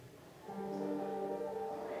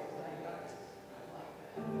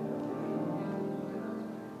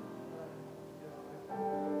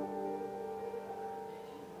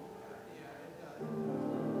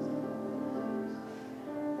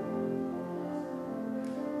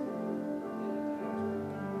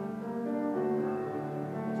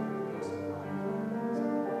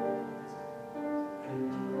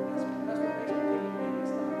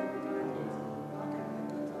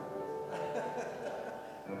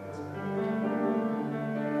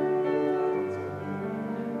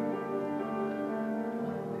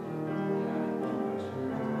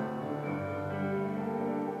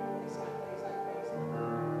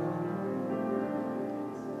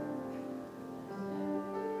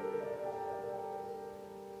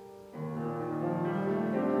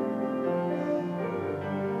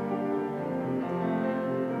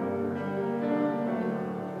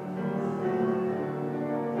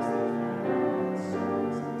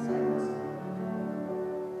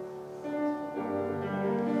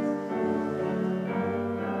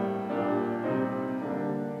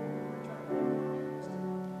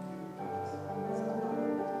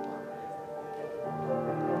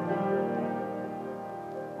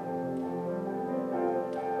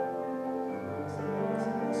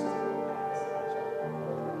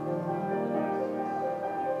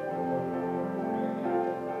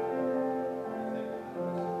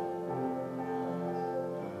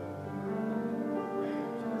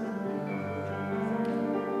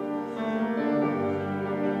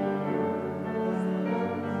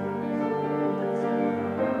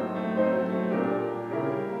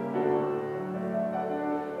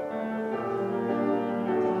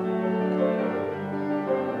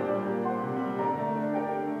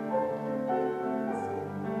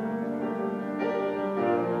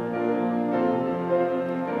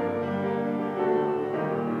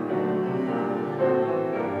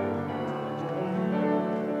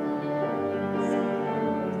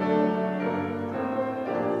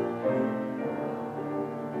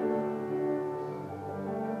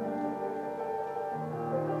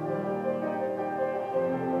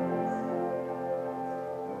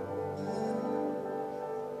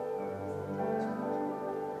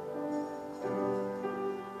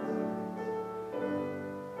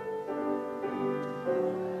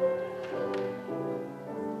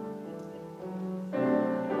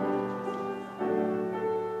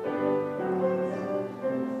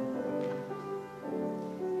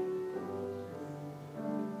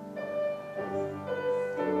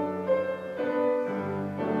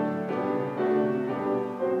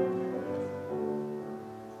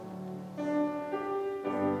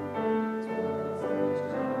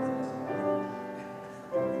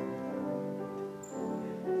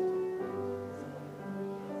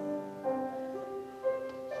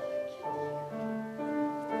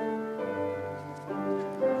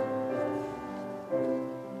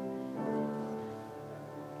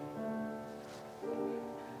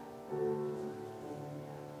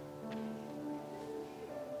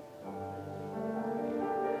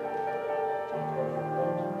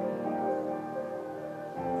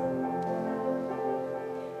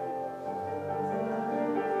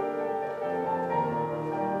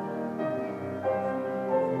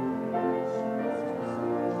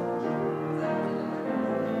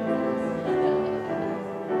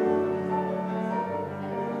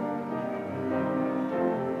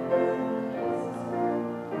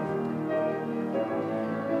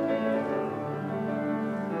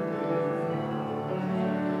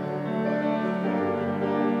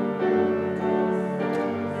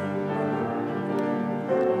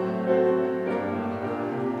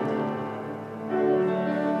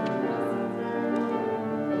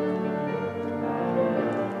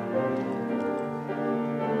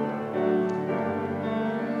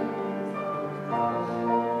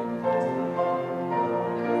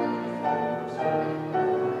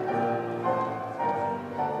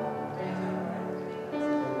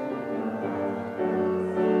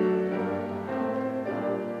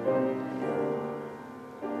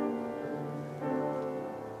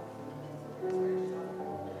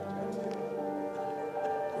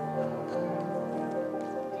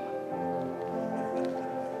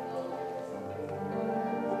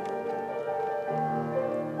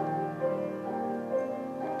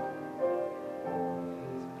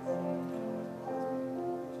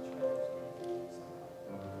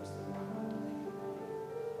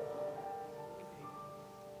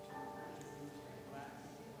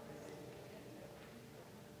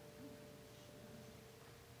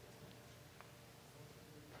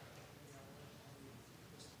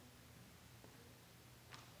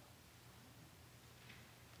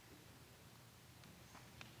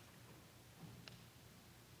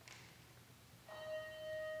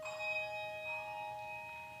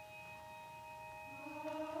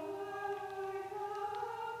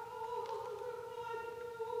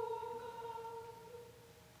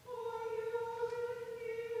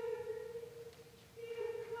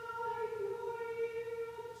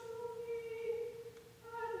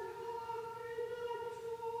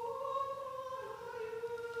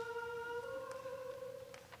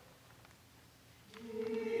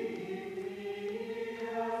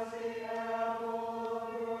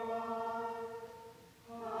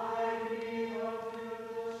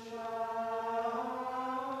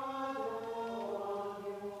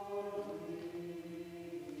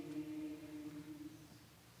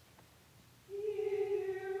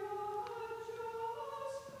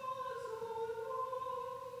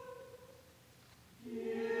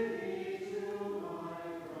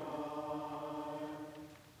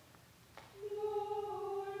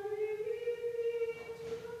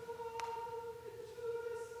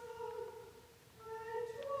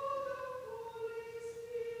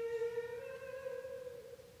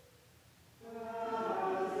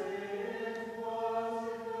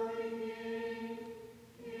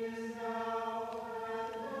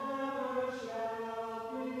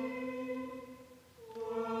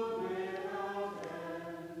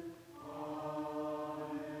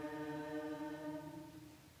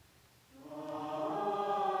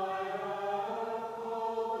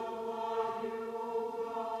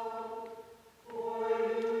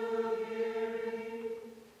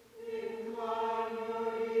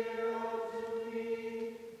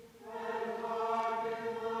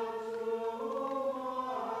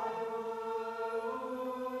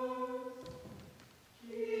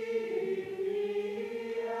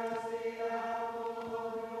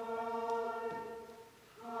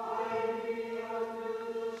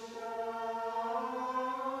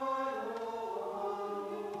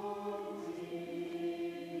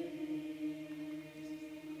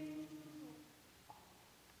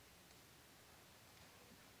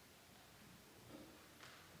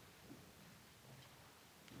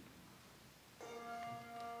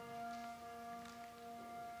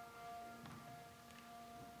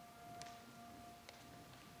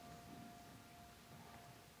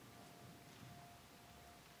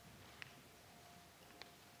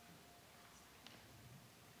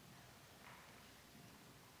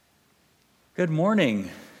Good morning.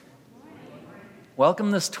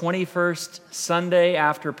 Welcome this 21st Sunday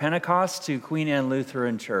after Pentecost to Queen Anne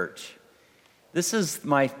Lutheran Church. This is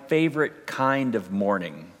my favorite kind of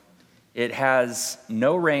morning. It has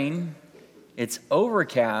no rain, it's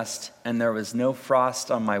overcast, and there was no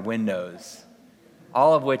frost on my windows,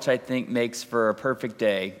 all of which I think makes for a perfect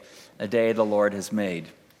day, a day the Lord has made.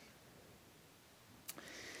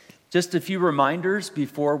 Just a few reminders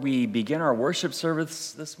before we begin our worship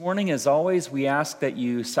service this morning. As always, we ask that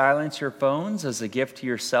you silence your phones as a gift to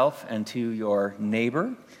yourself and to your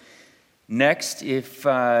neighbor. Next, if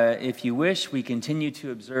you wish, we continue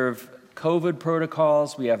to observe COVID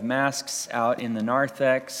protocols. We have masks out in the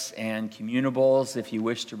narthex and communibles if you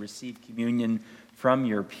wish to receive communion from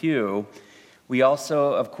your pew. We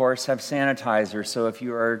also, of course, have sanitizer, so if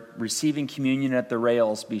you are receiving communion at the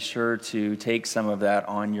rails, be sure to take some of that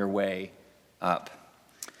on your way up.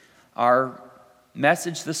 Our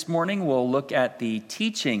message this morning will look at the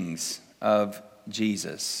teachings of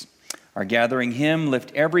Jesus. Our gathering hymn,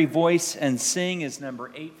 Lift Every Voice and Sing, is number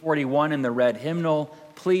 841 in the red hymnal.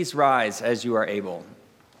 Please rise as you are able.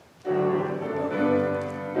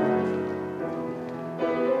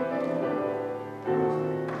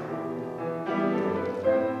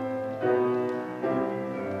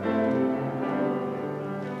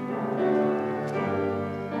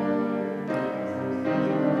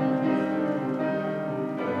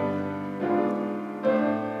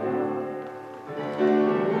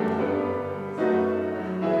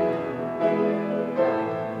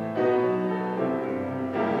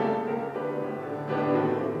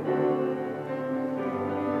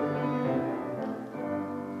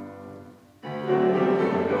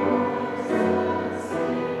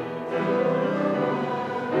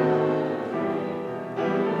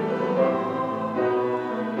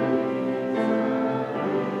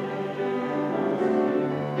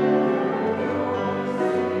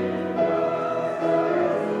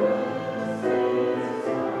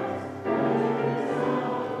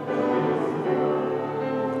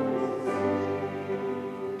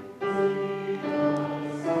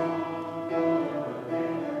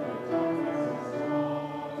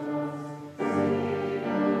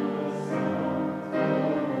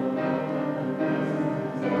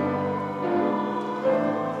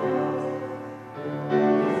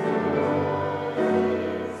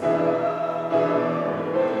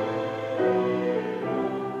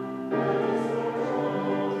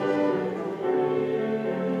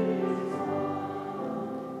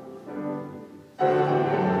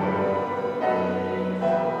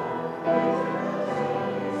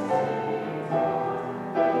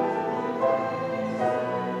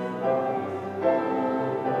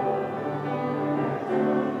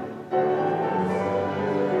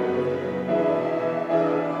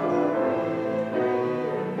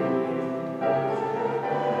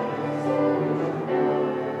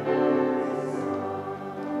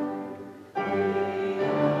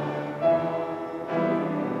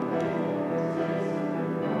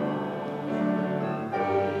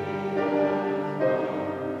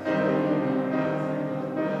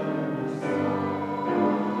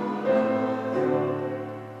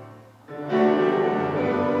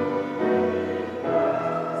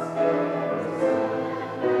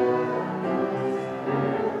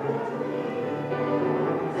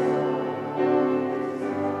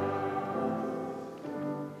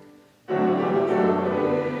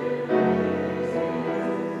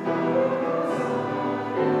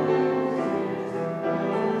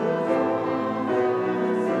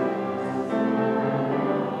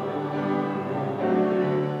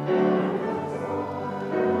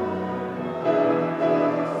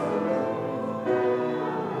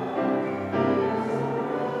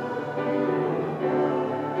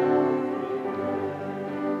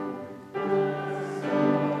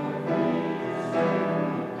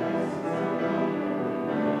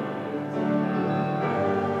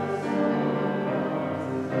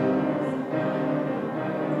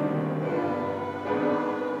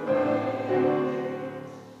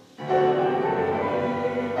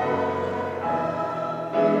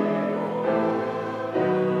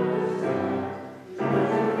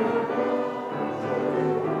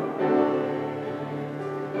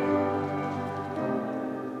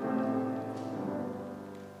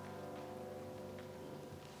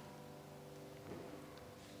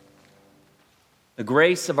 The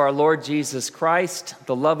grace of our Lord Jesus Christ,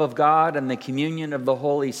 the love of God, and the communion of the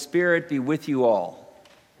Holy Spirit be with you all.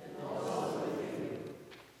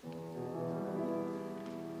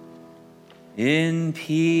 In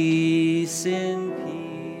peace,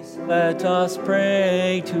 let us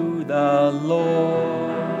pray to the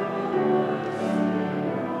Lord.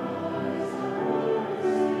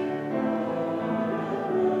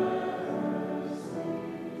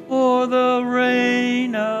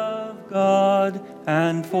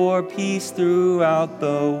 and for peace throughout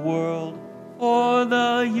the world. For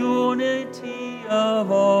the unity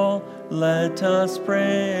of all, let us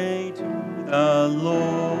pray to the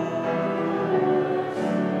Lord.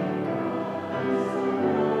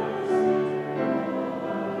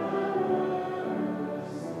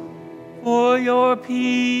 For your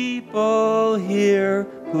people here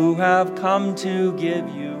who have come to give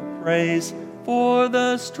you praise, for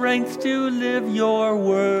the strength to live your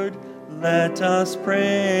word, let us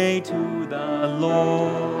pray to the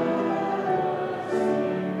Lord.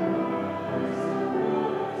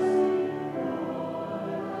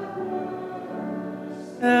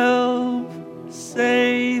 Help,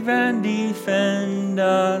 save, and defend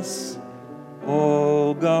us,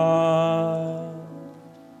 O God.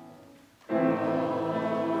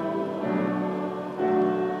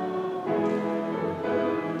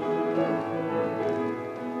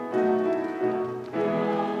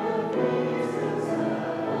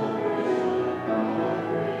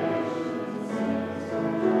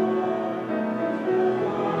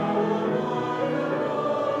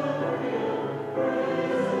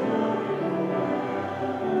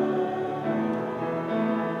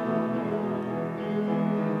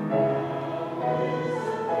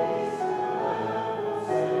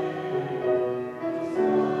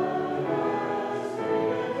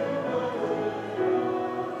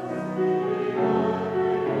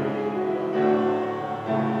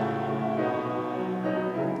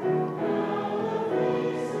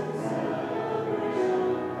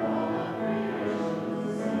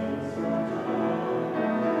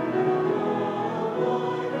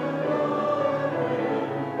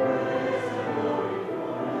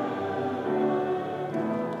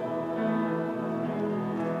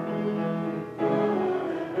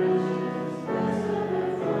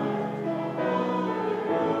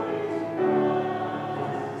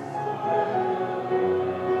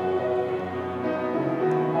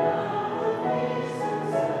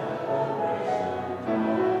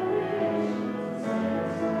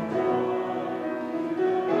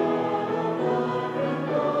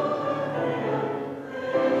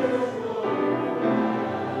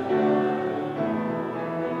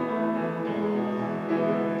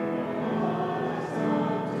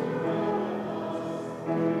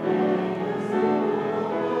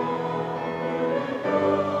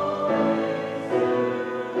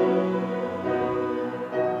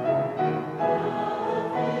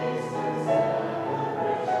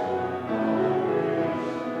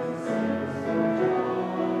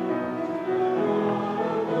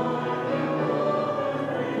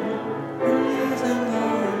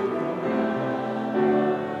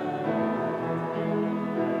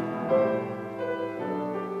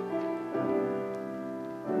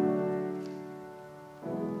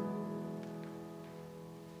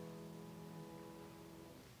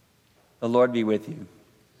 The Lord be with you.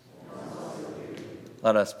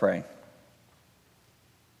 Let us pray.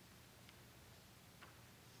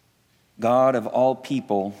 God of all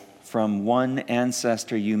people, from one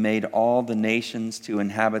ancestor you made all the nations to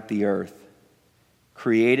inhabit the earth.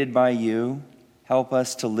 Created by you, help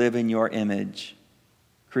us to live in your image.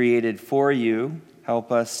 Created for you,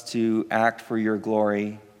 help us to act for your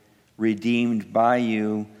glory. Redeemed by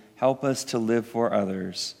you, help us to live for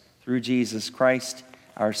others. Through Jesus Christ,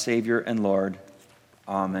 our Savior and Lord.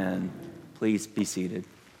 Amen. Please be seated.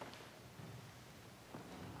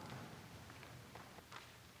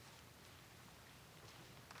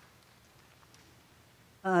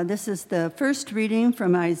 This is the first reading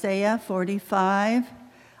from Isaiah 45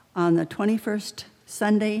 on the 21st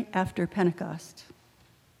Sunday after Pentecost.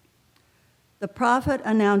 The prophet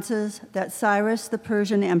announces that Cyrus the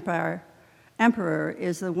Persian emperor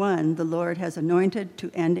is the one the Lord has anointed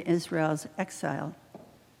to end Israel's exile.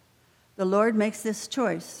 The Lord makes this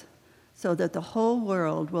choice so that the whole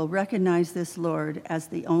world will recognize this Lord as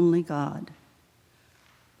the only God.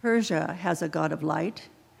 Persia has a God of light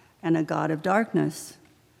and a God of darkness.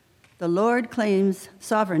 The Lord claims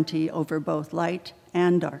sovereignty over both light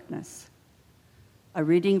and darkness. A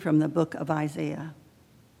reading from the book of Isaiah.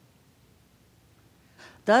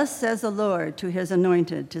 Thus says the Lord to his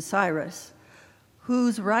anointed, to Cyrus,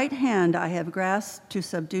 whose right hand I have grasped to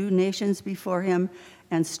subdue nations before him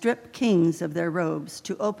and strip kings of their robes,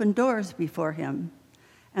 to open doors before him,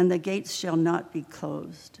 and the gates shall not be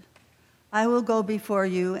closed. I will go before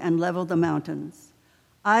you and level the mountains.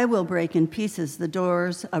 I will break in pieces the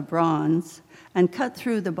doors of bronze and cut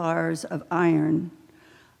through the bars of iron.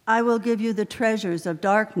 I will give you the treasures of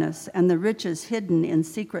darkness and the riches hidden in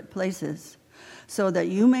secret places, so that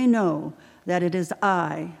you may know that it is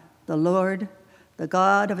I, the Lord, the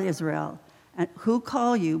God of Israel, who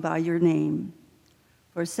call you by your name.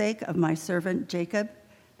 For sake of my servant Jacob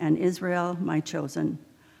and Israel, my chosen,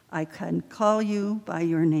 I can call you by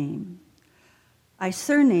your name. I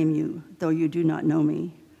surname you, though you do not know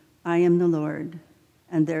me. I am the Lord,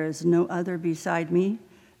 and there is no other beside me.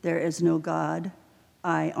 There is no God.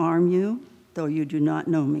 I arm you, though you do not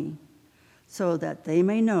know me, so that they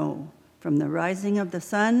may know from the rising of the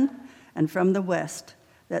sun and from the west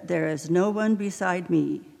that there is no one beside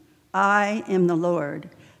me. I am the Lord.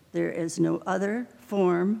 There is no other.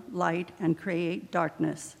 Form light and create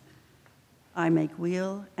darkness. I make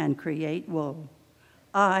weal and create woe.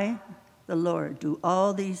 I, the Lord, do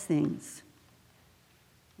all these things.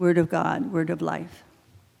 Word of God, word of life.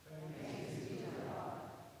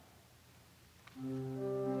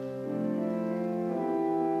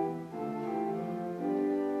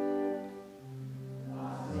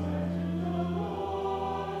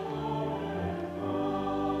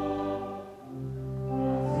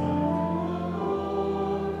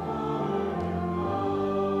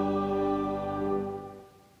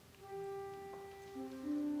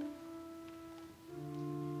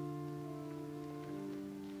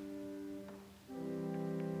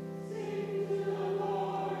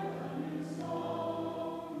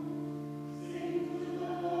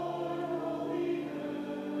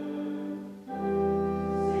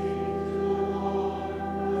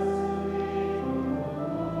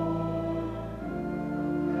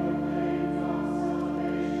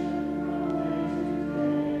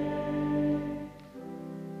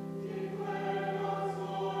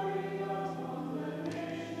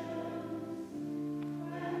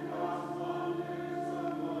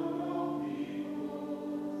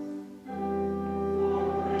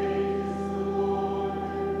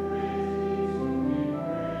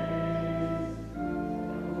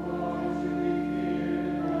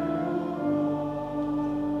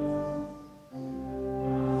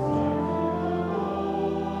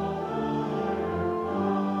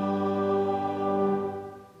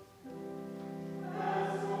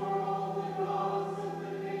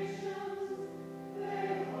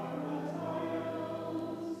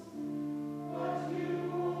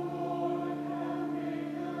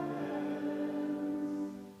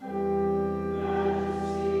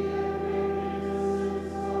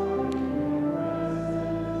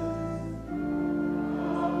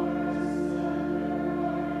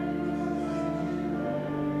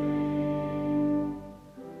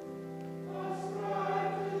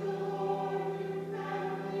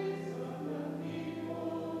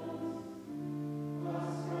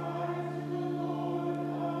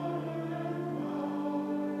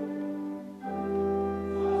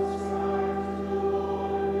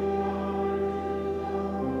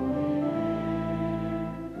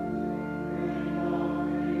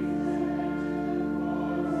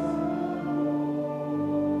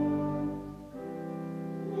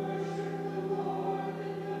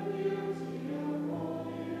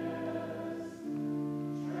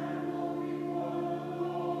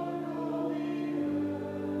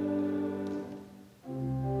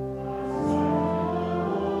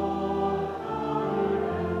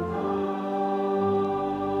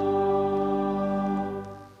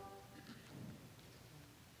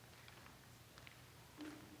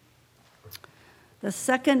 The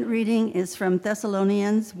second reading is from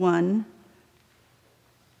Thessalonians 1,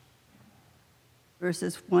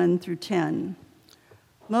 verses 1 through 10.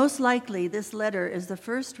 Most likely, this letter is the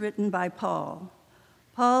first written by Paul.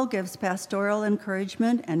 Paul gives pastoral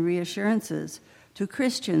encouragement and reassurances to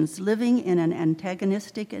Christians living in an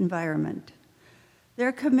antagonistic environment.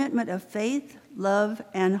 Their commitment of faith, love,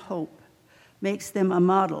 and hope makes them a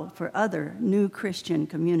model for other new Christian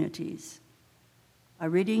communities. A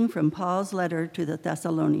reading from Paul's letter to the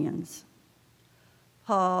Thessalonians.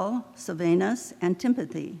 Paul, Silvanus, and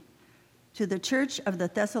Timothy, to the church of the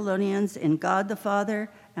Thessalonians in God the Father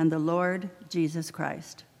and the Lord Jesus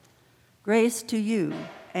Christ. Grace to you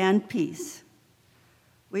and peace.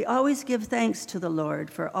 We always give thanks to the Lord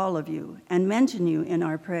for all of you and mention you in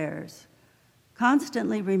our prayers,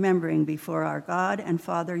 constantly remembering before our God and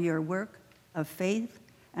Father your work of faith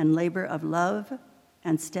and labor of love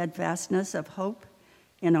and steadfastness of hope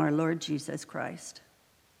in our Lord Jesus Christ.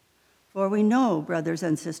 For we know, brothers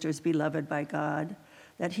and sisters beloved by God,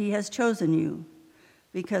 that he has chosen you,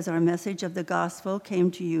 because our message of the gospel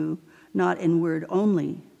came to you not in word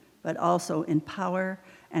only, but also in power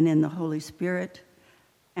and in the Holy Spirit,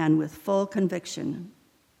 and with full conviction,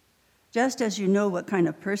 just as you know what kind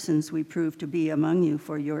of persons we proved to be among you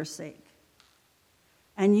for your sake.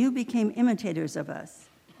 And you became imitators of us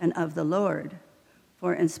and of the Lord,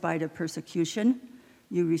 for in spite of persecution,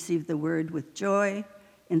 you received the word with joy,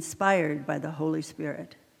 inspired by the Holy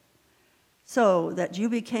Spirit. so that you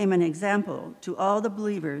became an example to all the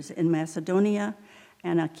believers in Macedonia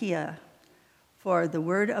and Achaia. For the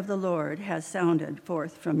word of the Lord has sounded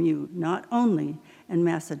forth from you, not only in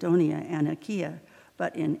Macedonia and Achaia,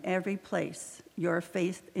 but in every place your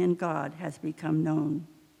faith in God has become known,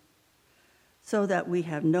 so that we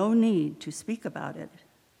have no need to speak about it.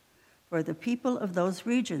 For the people of those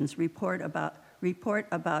regions report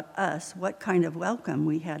about us what kind of welcome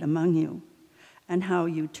we had among you, and how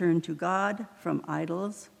you turned to God from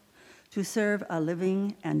idols to serve a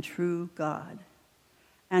living and true God,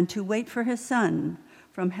 and to wait for his Son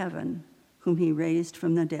from heaven, whom he raised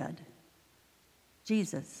from the dead,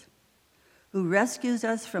 Jesus, who rescues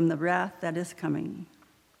us from the wrath that is coming.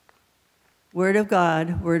 Word of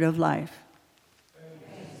God, word of life.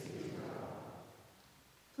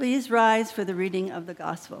 Please rise for the reading of the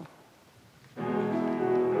gospel.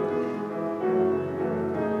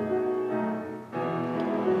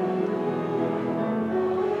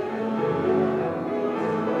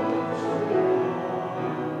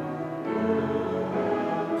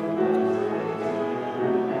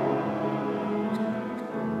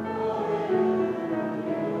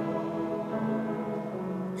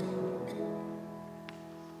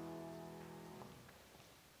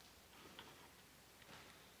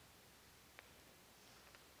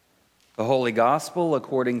 The Holy Gospel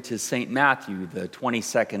according to St. Matthew, the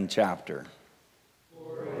 22nd chapter.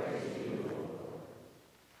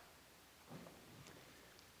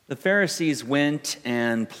 The Pharisees went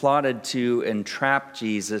and plotted to entrap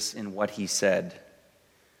Jesus in what he said.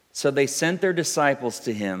 So they sent their disciples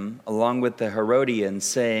to him, along with the Herodians,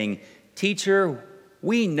 saying, "Teacher,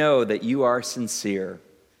 we know that you are sincere,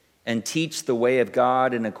 and teach the way of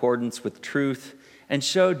God in accordance with truth, and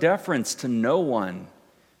show deference to no one.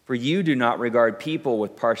 For you do not regard people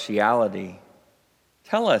with partiality.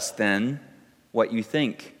 Tell us then what you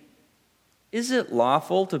think. Is it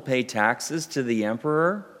lawful to pay taxes to the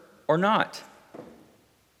emperor or not?"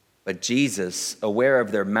 But Jesus, aware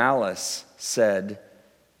of their malice, said,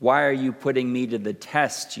 "Why are you putting me to the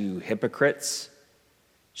test, you hypocrites?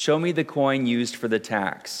 Show me the coin used for the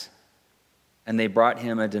tax." And they brought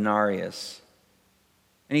him a denarius.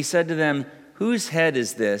 And he said to them, "Whose head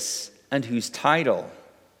is this, and whose title?"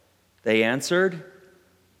 They answered,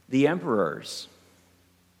 "The emperor's."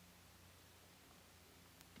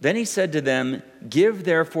 Then he said to them, "Give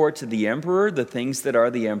therefore to the emperor the things that are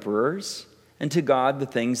the emperor's, and to God the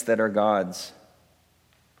things that are God's."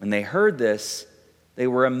 When they heard this, they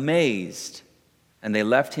were amazed, and they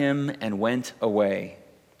left him and went away.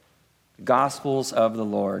 The Gospels of the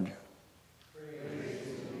Lord.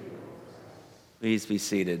 Please be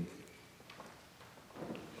seated.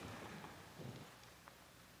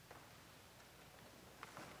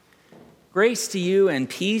 Grace to you and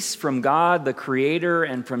peace from God, the Creator,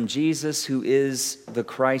 and from Jesus, who is the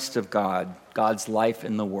Christ of God, God's life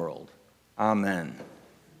in the world. Amen.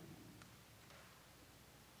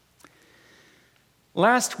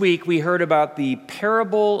 Last week, we heard about the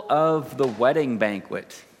parable of the wedding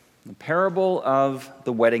banquet. The parable of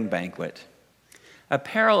the wedding banquet. A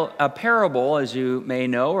parable, as you may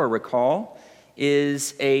know or recall,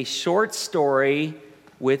 is a short story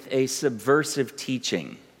with a subversive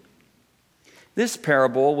teaching. This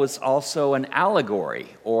parable was also an allegory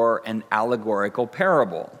or an allegorical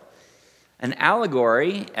parable. An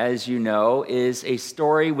allegory, as you know, is a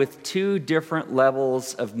story with two different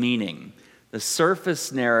levels of meaning: the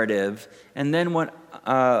surface narrative and then what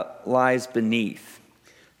lies beneath.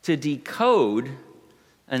 To decode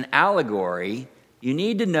an allegory, you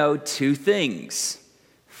need to know two things.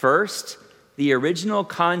 First, the original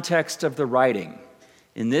context of the writing.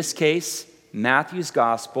 In this case, Matthew's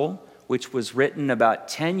Gospel, which was written about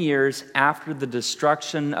 10 years after the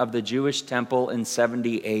destruction of the Jewish temple in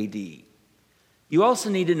 70 AD. You also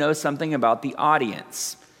need to know something about the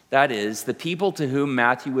audience, that is, the people to whom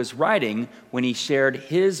Matthew was writing when he shared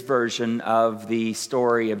his version of the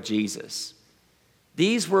story of Jesus.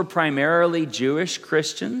 These were primarily Jewish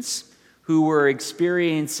Christians who were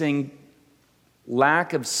experiencing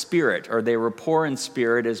lack of spirit, or they were poor in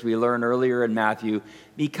spirit, as we learn earlier in Matthew,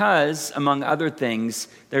 because, among other things,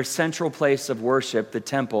 their central place of worship, the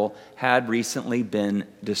temple, had recently been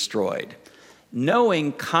destroyed.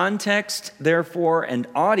 Knowing context, therefore, and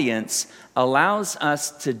audience allows us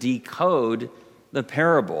to decode the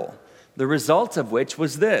parable, the result of which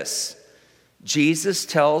was this. Jesus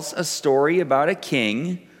tells a story about a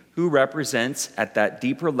king who represents, at that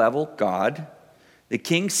deeper level, God, the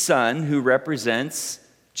king's son, who represents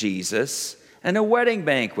Jesus, and a wedding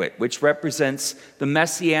banquet, which represents the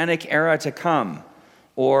Messianic era to come,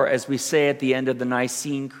 or as we say at the end of the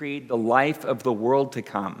Nicene Creed, the life of the world to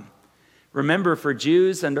come. Remember, for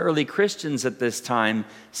Jews and early Christians at this time,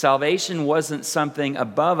 salvation wasn't something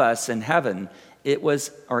above us in heaven. It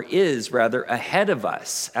was, or is rather, ahead of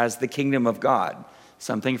us as the kingdom of God,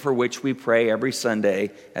 something for which we pray every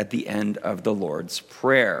Sunday at the end of the Lord's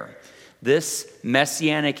Prayer. This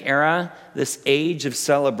messianic era, this age of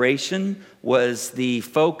celebration, was the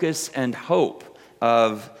focus and hope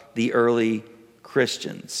of the early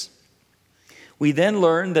Christians. We then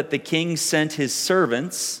learn that the king sent his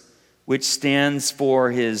servants, which stands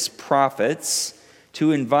for his prophets,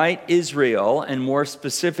 to invite Israel, and more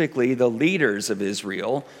specifically the leaders of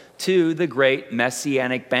Israel, to the great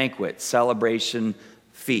messianic banquet, celebration,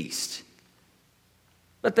 feast.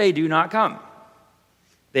 But they do not come.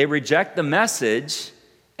 They reject the message,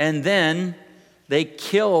 and then they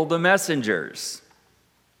kill the messengers.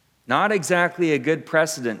 Not exactly a good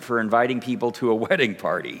precedent for inviting people to a wedding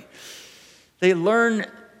party.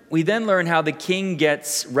 We then learn how the king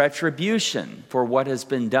gets retribution for what has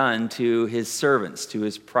been done to his servants, to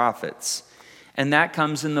his prophets. And that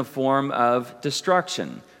comes in the form of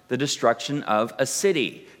destruction, the destruction of a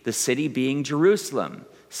city, the city being Jerusalem,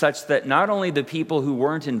 such that not only the people who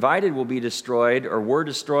weren't invited will be destroyed or were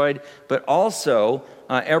destroyed, but also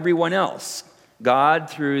everyone else. God,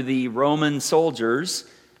 through the Roman soldiers,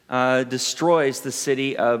 destroys the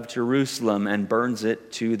city of Jerusalem and burns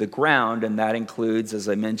it to the ground, and that includes, as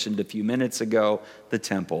I mentioned a few minutes ago, the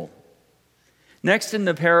temple. Next in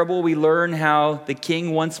the parable, we learn how the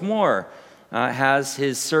king once more has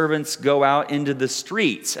his servants go out into the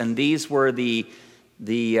streets, and these were the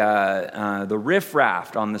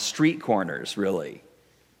riffraff on the street corners, really.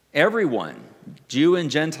 Everyone, Jew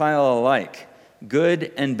and Gentile alike,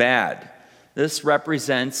 good and bad. This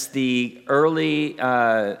represents the early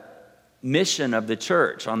mission of the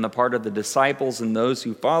church on the part of the disciples and those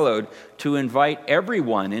who followed to invite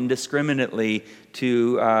everyone indiscriminately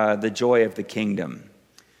to the joy of the kingdom.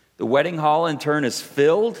 The wedding hall, in turn, is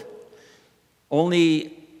filled,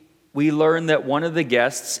 only we learn that one of the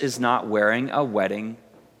guests is not wearing a wedding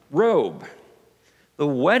robe. The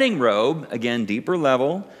wedding robe, again, deeper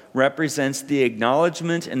level, represents the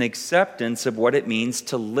acknowledgement and acceptance of what it means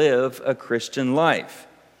to live a Christian life.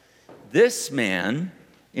 This man,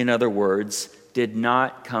 in other words, did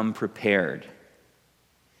not come prepared.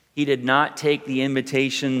 He did not take the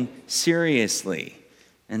invitation seriously.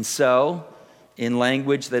 And so, in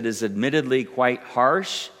language that is admittedly quite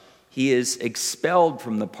harsh, he is expelled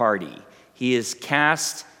from the party. He is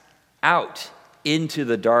cast out into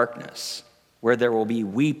the darkness, where there will be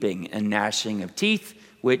weeping and gnashing of teeth,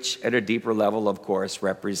 which at a deeper level, of course,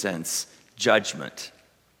 represents judgment.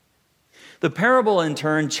 The parable, in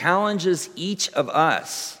turn, challenges each of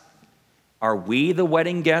us. Are we the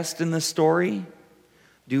wedding guest in the story?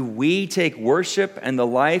 Do we take worship and the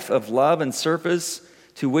life of love and service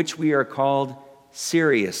to which we are called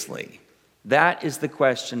seriously? That is the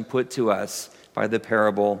question put to us by the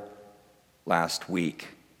parable last week.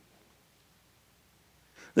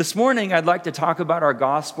 This morning, I'd like to talk about our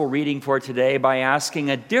gospel reading for today by asking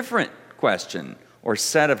a different question or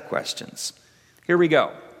set of questions. Here we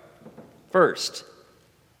go. First,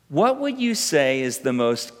 what would you say is the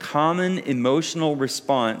most common emotional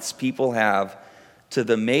response people have to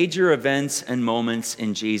the major events and moments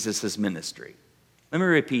in Jesus' ministry? Let me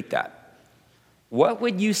repeat that. What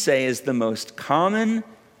would you say is the most common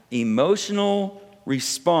emotional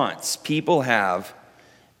response people have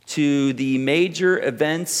to the major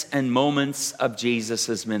events and moments of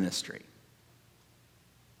Jesus' ministry?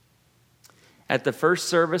 At the first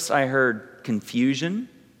service, I heard confusion.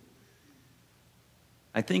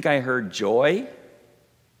 I think I heard joy.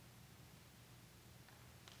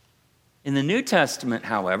 In the New Testament,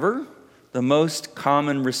 however, the most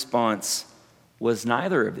common response was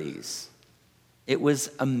neither of these. It was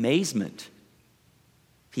amazement.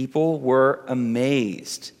 People were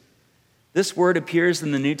amazed. This word appears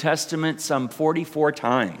in the New Testament some 44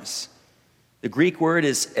 times. The Greek word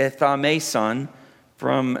is ethameson,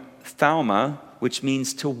 from thauma, which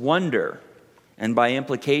means to wonder, and by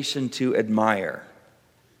implication to admire.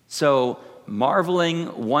 So,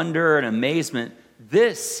 marveling, wonder, and amazement,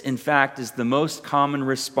 this, in fact, is the most common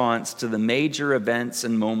response to the major events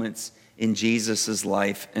and moments in Jesus'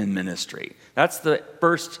 life and ministry. That's the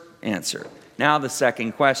first answer. Now the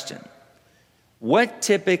second question. What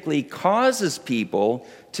typically causes people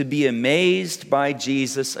to be amazed by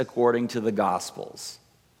Jesus according to the Gospels?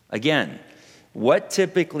 Again, what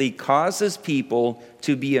typically causes people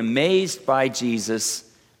to be amazed by Jesus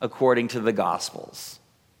according to the Gospels?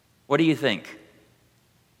 What do you think?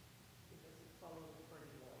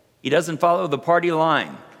 He doesn't follow the party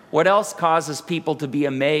line. What else causes people to be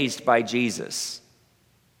amazed by Jesus?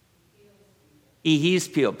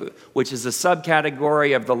 Ihispilpu, which is a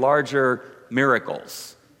subcategory of the larger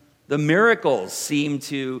miracles. The miracles seem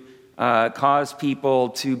to cause people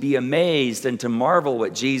to be amazed and to marvel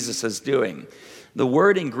what Jesus is doing. The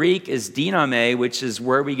word in Greek is dyname, which is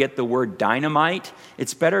where we get the word dynamite.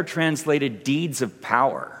 It's better translated deeds of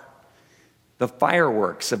power, the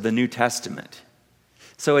fireworks of the New Testament.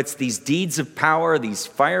 So it's these deeds of power, these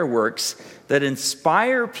fireworks that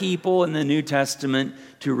inspire people in the New Testament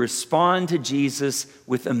to respond to Jesus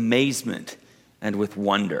with amazement and with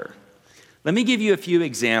wonder. Let me give you a few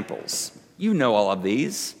examples. You know all of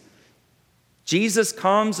these. Jesus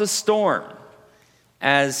calms a storm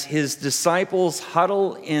as his disciples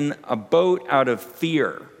huddle in a boat out of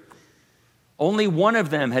fear. Only one of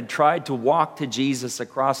them had tried to walk to Jesus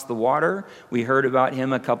across the water. We heard about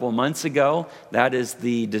him a couple months ago. That is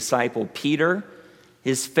the disciple Peter.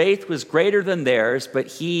 His faith was greater than theirs, but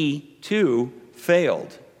he too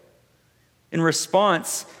failed. In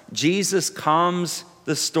response, Jesus calms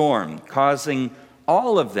the storm, causing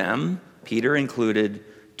all of them, Peter included,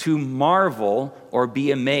 to marvel or be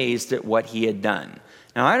amazed at what he had done.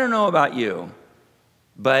 Now, I don't know about you,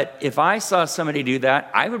 but if I saw somebody do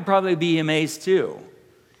that, I would probably be amazed too.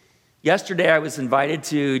 Yesterday, I was invited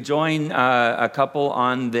to join a couple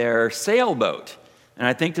on their sailboat. And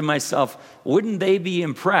I think to myself, wouldn't they be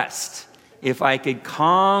impressed if I could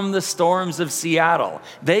calm the storms of Seattle?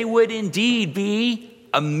 They would indeed be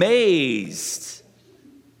amazed.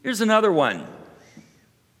 Here's another one.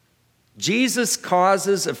 Jesus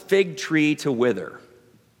causes a fig tree to wither.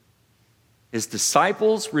 His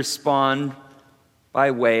disciples respond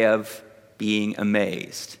by way of being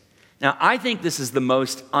amazed. Now, I think this is the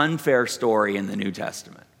most unfair story in the New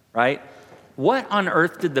Testament, right? What on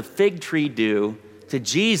earth did the fig tree do to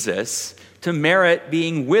Jesus to merit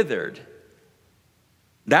being withered?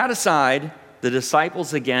 That aside, the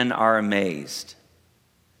disciples again are amazed.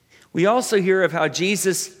 We also hear of how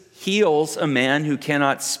Jesus heals a man who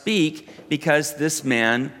cannot speak because this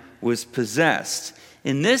man was possessed.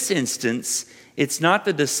 In this instance, it's not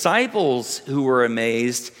the disciples who were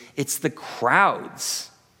amazed, it's the crowds.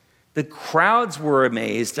 The crowds were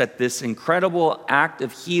amazed at this incredible act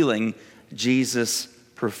of healing Jesus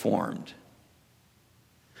performed.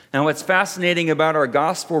 Now, what's fascinating about our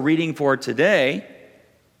gospel reading for today,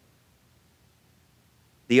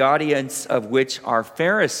 the audience of which are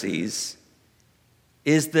Pharisees,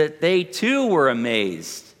 is that they too were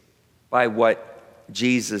amazed by what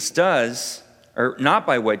Jesus does, or not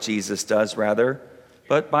by what Jesus does, rather,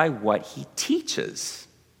 but by what he teaches.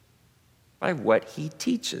 By what he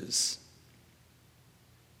teaches.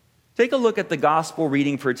 Take a look at the gospel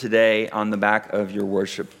reading for today on the back of your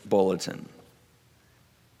worship bulletin.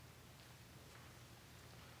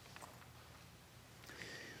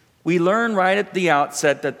 We learn right at the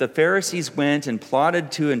outset that the Pharisees went and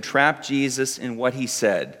plotted to entrap Jesus in what he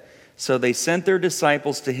said. So they sent their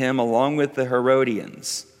disciples to him along with the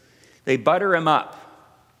Herodians. They butter him up.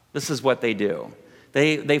 This is what they do.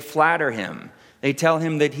 They flatter him. They tell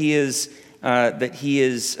him that he is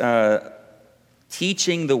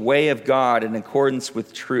teaching the way of God in accordance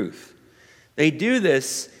with truth. They do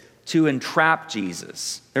this to entrap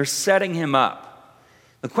Jesus. They're setting him up.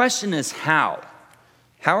 The question is how?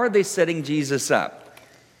 How are they setting Jesus up?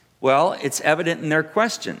 Well, it's evident in their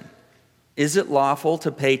question. Is it lawful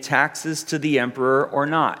to pay taxes to the emperor or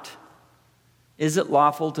not? Is it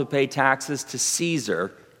lawful to pay taxes to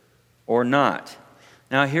Caesar or not?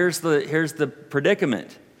 Now, here's the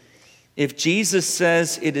predicament. If Jesus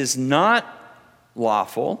says it is not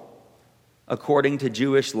lawful, according to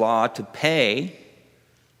Jewish law, to pay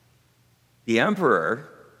the emperor,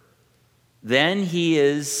 then he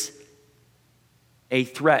is a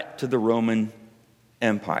threat to the Roman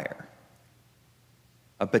Empire,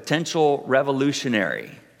 a potential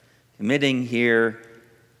revolutionary committing here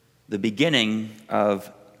the beginning of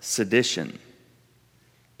sedition.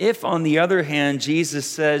 If, on the other hand, Jesus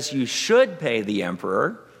says you should pay the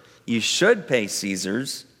emperor, you should pay Caesar,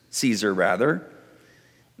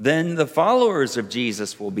 then the followers of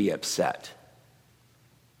Jesus will be upset.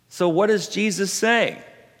 So what does Jesus say?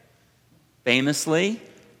 Famously,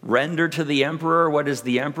 render to the emperor what is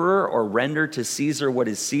the emperor, or render to Caesar what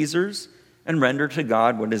is Caesar's, and render to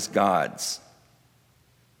God what is God's.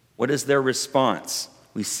 What is their response?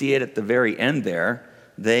 We see it at the very end there.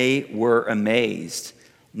 They were amazed,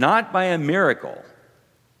 not by a miracle,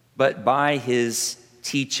 but by his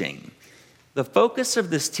teaching. The focus of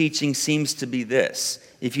this teaching seems to be this.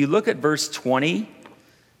 If you look at verse 20,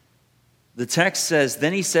 the text says,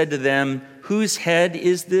 "Then he said to them, 'Whose head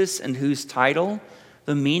is this and whose title?'"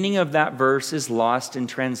 The meaning of that verse is lost in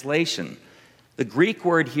translation. The Greek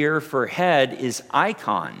word here for head is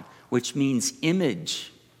icon, which means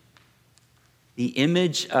image. The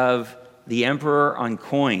image of the emperor on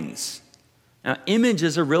coins. Now, image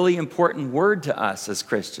is a really important word to us as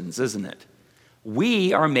Christians, isn't it?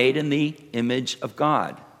 We are made in the image of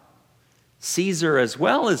God. Caesar as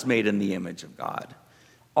well is made in the image of God.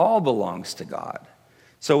 All belongs to God.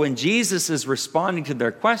 So when Jesus is responding to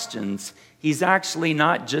their questions, he's actually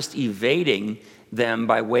not just evading them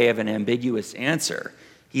by way of an ambiguous answer.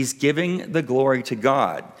 He's giving the glory to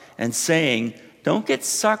God and saying, don't get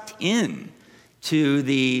sucked in to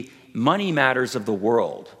the money matters of the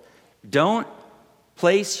world. Don't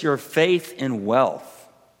place your faith in wealth.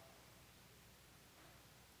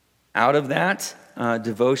 Out of that,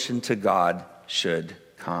 devotion to God should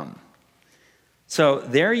come. So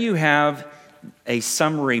there you have a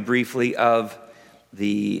summary briefly of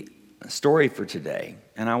the story for today.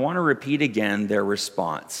 And I want to repeat again their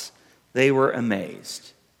response. They were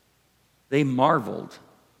amazed. They marveled,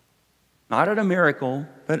 not at a miracle,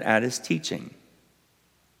 but at his teaching.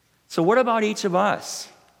 So what about each of us?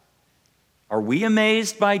 Are we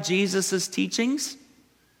amazed by Jesus' teachings?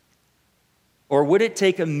 Or would it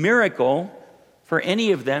take a miracle for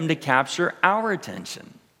any of them to capture our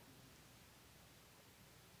attention?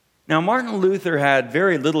 Now, Martin Luther had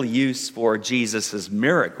very little use for Jesus'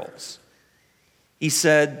 miracles. He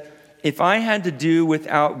said, if I had to do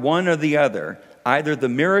without one or the other, either the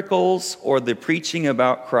miracles or the preaching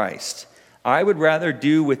about Christ, I would rather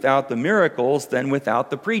do without the miracles than without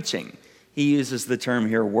the preaching. He uses the term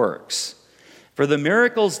here, works. For the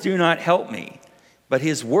miracles do not help me, but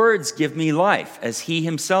his words give me life, as he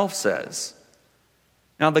himself says.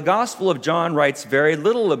 Now, the Gospel of John writes very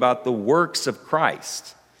little about the works of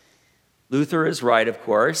Christ. Luther is right, of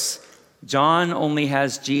course. John only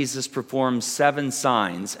has Jesus perform 7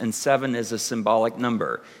 signs, and 7 is a symbolic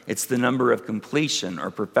number. It's the number of completion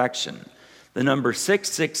or perfection. The number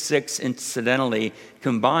 666, incidentally,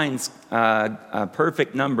 combines a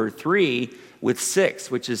perfect number 3 with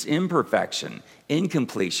 6, which is imperfection,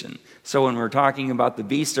 incompletion. So when we're talking about the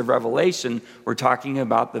beast of Revelation, we're talking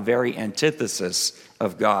about the very antithesis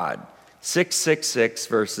of God. 666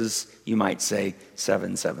 versus, you might say,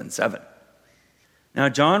 777. Now,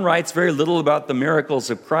 John writes very little about the miracles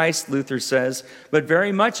of Christ, Luther says, but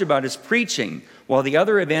very much about his preaching, while the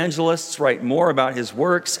other evangelists write more about his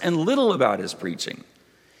works and little about his preaching.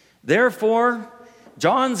 Therefore,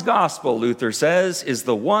 John's gospel, Luther says, is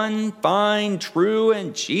the one fine, true,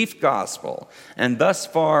 and chief gospel, and thus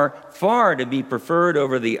far to be preferred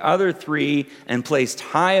over the other 3 and placed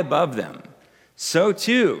high above them. So,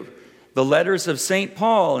 too, the letters of St.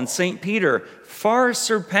 Paul and St. Peter far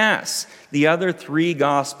surpass the other 3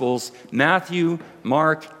 Gospels, Matthew,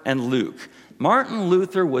 Mark, and Luke. Martin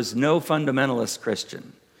Luther was no fundamentalist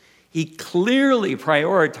Christian. He clearly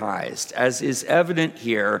prioritized, as is evident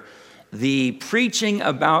here, the preaching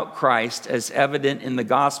about Christ as evident in the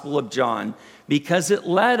Gospel of John because it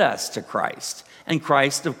led us to Christ. And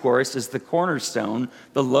Christ, of course, is the cornerstone,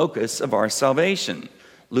 the locus of our salvation.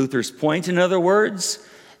 Luther's point, in other words,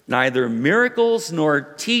 neither miracles nor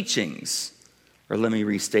teachings, or let me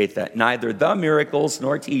restate that, neither the miracles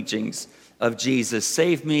nor teachings of Jesus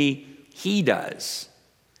save me, he does.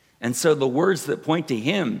 And so the words that point to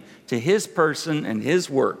him, to his person and his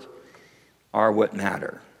work, are what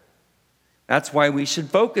matter. That's why we should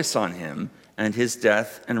focus on him and his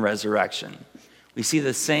death and resurrection. We see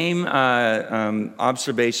the same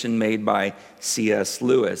observation made by C.S.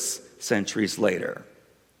 Lewis centuries later.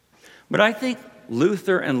 But I think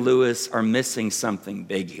Luther and Lewis are missing something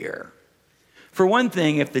big here. For one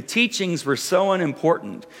thing, if the teachings were so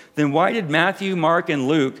unimportant, then why did Matthew, Mark, and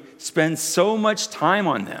Luke spend so much time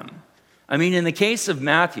on them? I mean, in the case of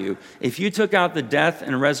Matthew, if you took out the death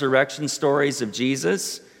and resurrection stories of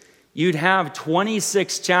Jesus, you'd have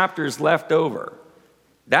 26 chapters left over.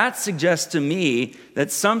 That suggests to me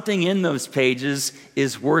that something in those pages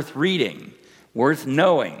is worth reading, worth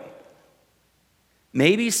knowing.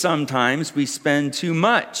 Maybe sometimes we spend too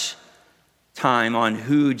much time on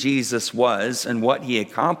who Jesus was and what he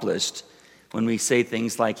accomplished when we say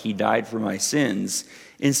things like he died for my sins,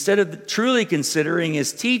 instead of truly considering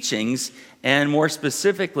his teachings and more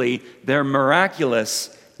specifically their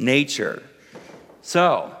miraculous nature.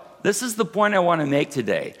 So, this is the point I want to make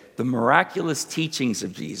today, the miraculous teachings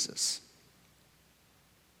of Jesus.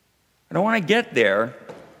 And I want to get there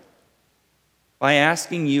by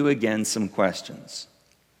asking you again some questions.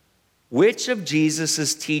 Which of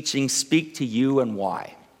Jesus' teachings speak to you and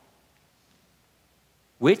why?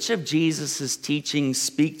 Which of Jesus' teachings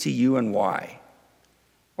speak to you and why?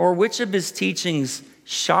 Or which of his teachings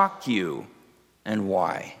shock you and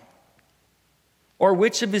why? Or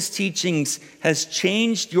which of his teachings has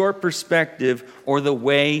changed your perspective or the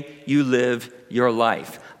way you live your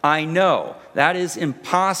life? I know that is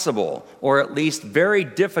impossible, or at least very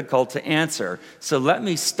difficult to answer. So let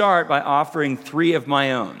me start by offering 3 of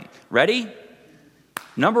my own. Ready?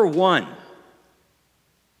 Number 1,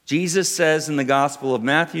 Jesus says in the Gospel of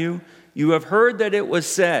Matthew, "You have heard that it was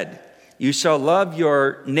said, 'You shall love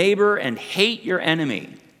your neighbor and hate your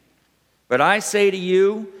enemy.' But I say to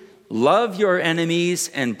you, love your enemies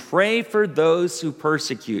and pray for those who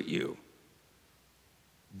persecute you."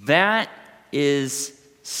 That is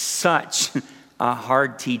such a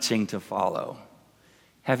hard teaching to follow.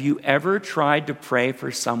 Have you ever tried to pray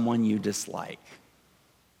for someone you dislike?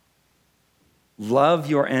 Love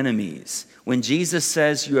your enemies. When Jesus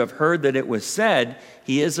says you have heard that it was said,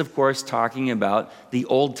 he is, of course, talking about the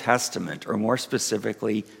Old Testament, or more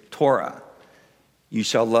specifically, Torah. You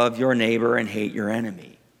shall love your neighbor and hate your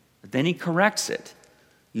enemy. But then he corrects it.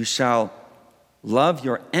 You shall love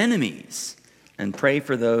your enemies and pray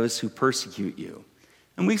for those who persecute you.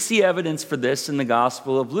 And we see evidence for this in the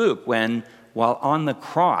Gospel of Luke when, while on the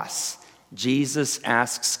cross, Jesus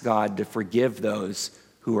asks God to forgive those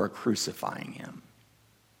who are crucifying him.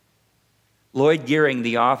 Lloyd Gearing,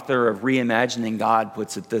 the author of Reimagining God,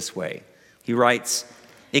 puts it this way. He writes,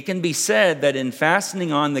 "It can be said that in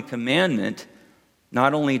fastening on the commandment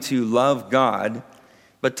not only to love God,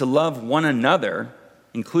 but to love one another,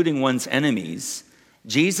 including one's enemies,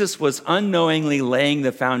 Jesus was unknowingly laying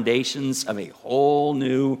the foundations of a whole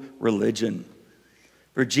new religion.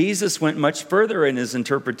 For Jesus went much further in his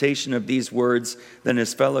interpretation of these words than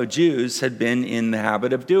his fellow Jews had been in the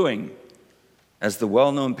habit of doing. As the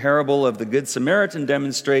well-known parable of the Good Samaritan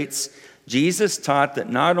demonstrates, Jesus taught that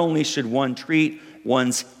not only should one treat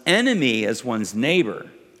one's enemy as one's neighbor,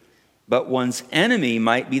 but one's enemy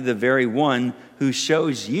might be the very one who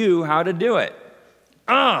shows you how to do it."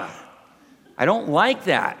 I don't like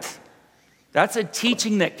that. That's a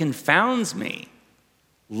teaching that confounds me.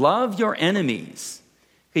 Love your enemies.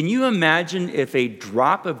 Can you imagine if a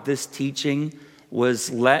drop of this teaching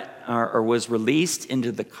was was released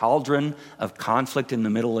into the cauldron of conflict in the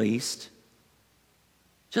Middle East?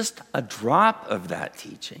 Just a drop of that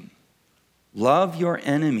teaching. Love your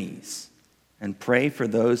enemies and pray for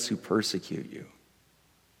those who persecute you.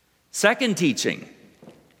 Second teaching.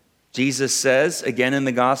 Jesus says, again in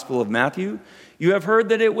the Gospel of Matthew, "You have heard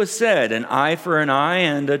that it was said, 'An eye for an eye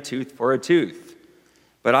and a tooth for a tooth.'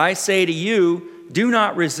 But I say to you, do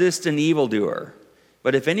not resist an evildoer.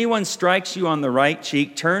 But if anyone strikes you on the right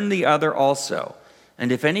cheek, turn the other also.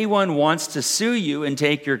 And if anyone wants to sue you and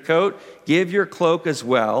take your coat, give your cloak as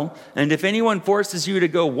well. And if anyone forces you to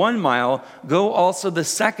go 1 mile, go also the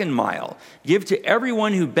 2nd mile. Give to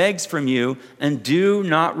everyone who begs from you, and do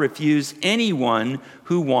not refuse anyone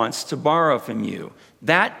who wants to borrow from you."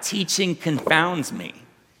 That teaching confounds me.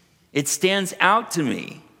 It stands out to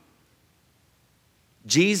me.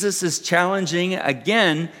 Jesus is challenging,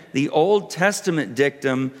 again, the Old Testament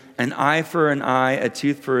dictum, "An eye for an eye, a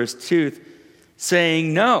tooth for a tooth,"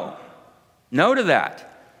 saying no. No to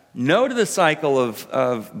that. No to the cycle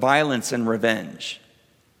of violence and revenge.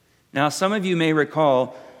 Now, some of you may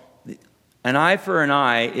recall, "An eye for an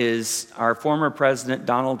eye" is our former President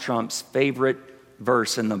Donald Trump's favorite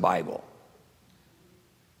verse in the Bible.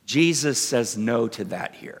 Jesus says no to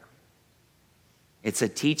that here. It's a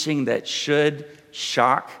teaching that should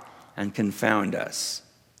shock and confound us.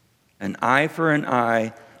 An eye for an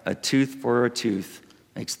eye, a tooth for a tooth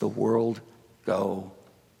makes the world go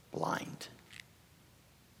blind.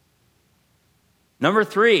 Number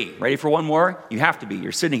 3, ready for one more? You have to be,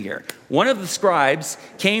 you're sitting here. "One of the scribes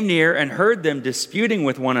came near and heard them disputing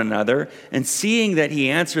with one another, and seeing that he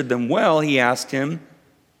answered them well, he asked him,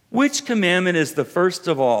 'Which commandment is the first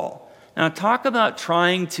of all?'" Now talk about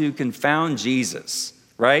trying to confound Jesus,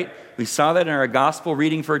 right? We saw that in our gospel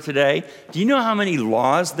reading for today. Do you know how many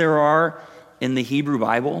laws there are in the Hebrew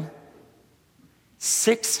Bible?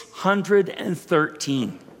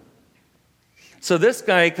 613. So this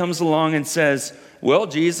guy comes along and says, "Well,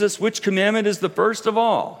 Jesus, which commandment is the first of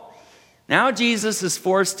all?" Now Jesus is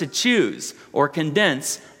forced to choose or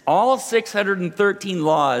condense all 613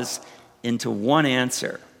 laws into one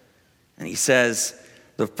answer. And he says,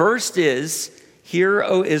 the first is, "Hear,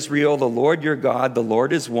 O Israel, the Lord your God, the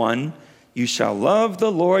Lord is one. You shall love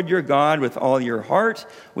the Lord your God with all your heart,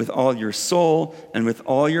 with all your soul, and with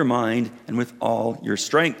all your mind, and with all your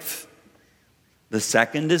strength." The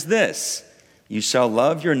second is this, "You shall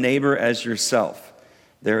love your neighbor as yourself.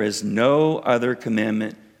 There is no other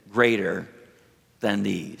commandment greater than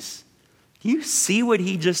these." Do you see what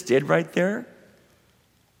he just did right there?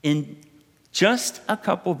 In just a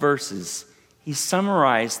couple verses, he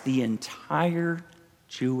summarized the entire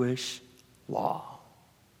Jewish law.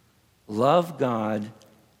 Love God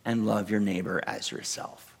and love your neighbor as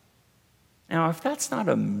yourself. Now, if that's not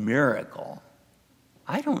a miracle,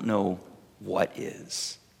 I don't know what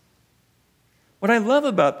is. What I love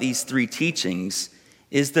about these three teachings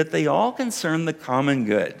is that they all concern the common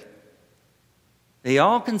good. They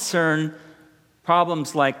all concern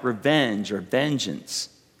problems like revenge or vengeance.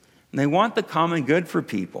 And they want the common good for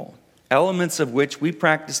people, elements of which we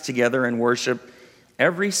practice together in worship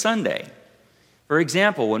every Sunday. For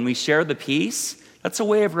example, when we share the peace, that's a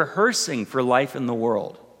way of rehearsing for life in the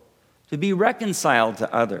world, to be reconciled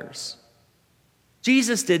to others.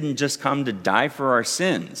 Jesus didn't just come to die for our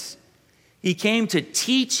sins. He came to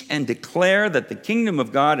teach and declare that the kingdom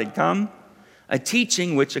of God had come, a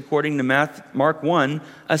teaching which, according to Mark 1,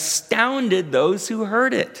 astounded those who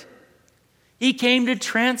heard it. He came to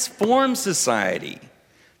transform society,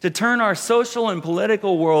 to turn our social and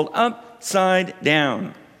political world upside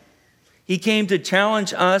down. He came to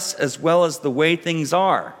challenge us as well as the way things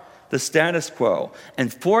are, the status quo.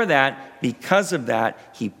 And for that, because of that,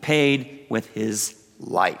 he paid with his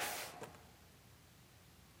life.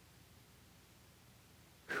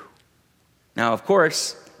 Now, of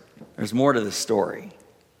course, there's more to the story.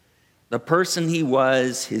 The person he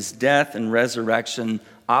was, his death and resurrection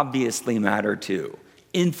obviously matter too,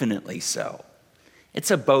 infinitely so.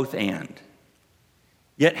 It's a both and.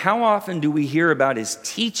 Yet how often do we hear about his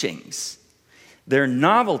teachings, their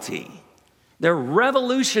novelty, their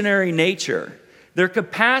revolutionary nature, their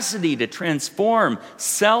capacity to transform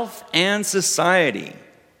self and society?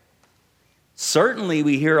 Certainly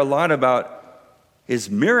we hear a lot about his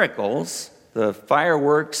miracles, the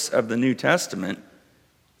fireworks of the New Testament.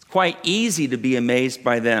 It's quite easy to be amazed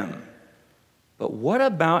by them. But what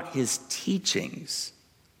about his teachings?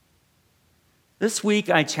 This week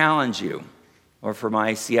I challenge you, or for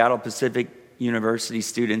my Seattle Pacific University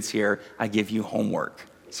students here, I give you homework.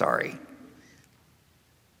 Sorry.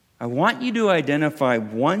 I want you to identify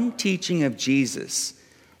one teaching of Jesus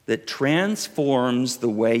that transforms the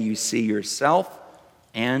way you see yourself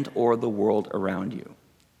and or the world around you.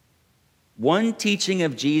 One teaching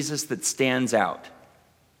of Jesus that stands out.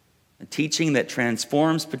 A teaching that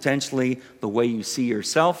transforms potentially the way you see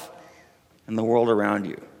yourself and the world around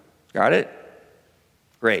you. Got it?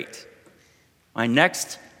 Great. My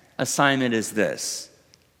next assignment is this.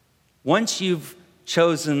 Once you've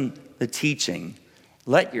chosen the teaching,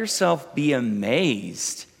 let yourself be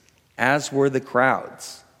amazed, as were the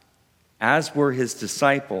crowds, as were his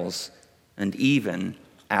disciples, and even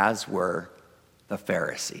as were the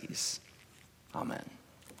Pharisees. Amen.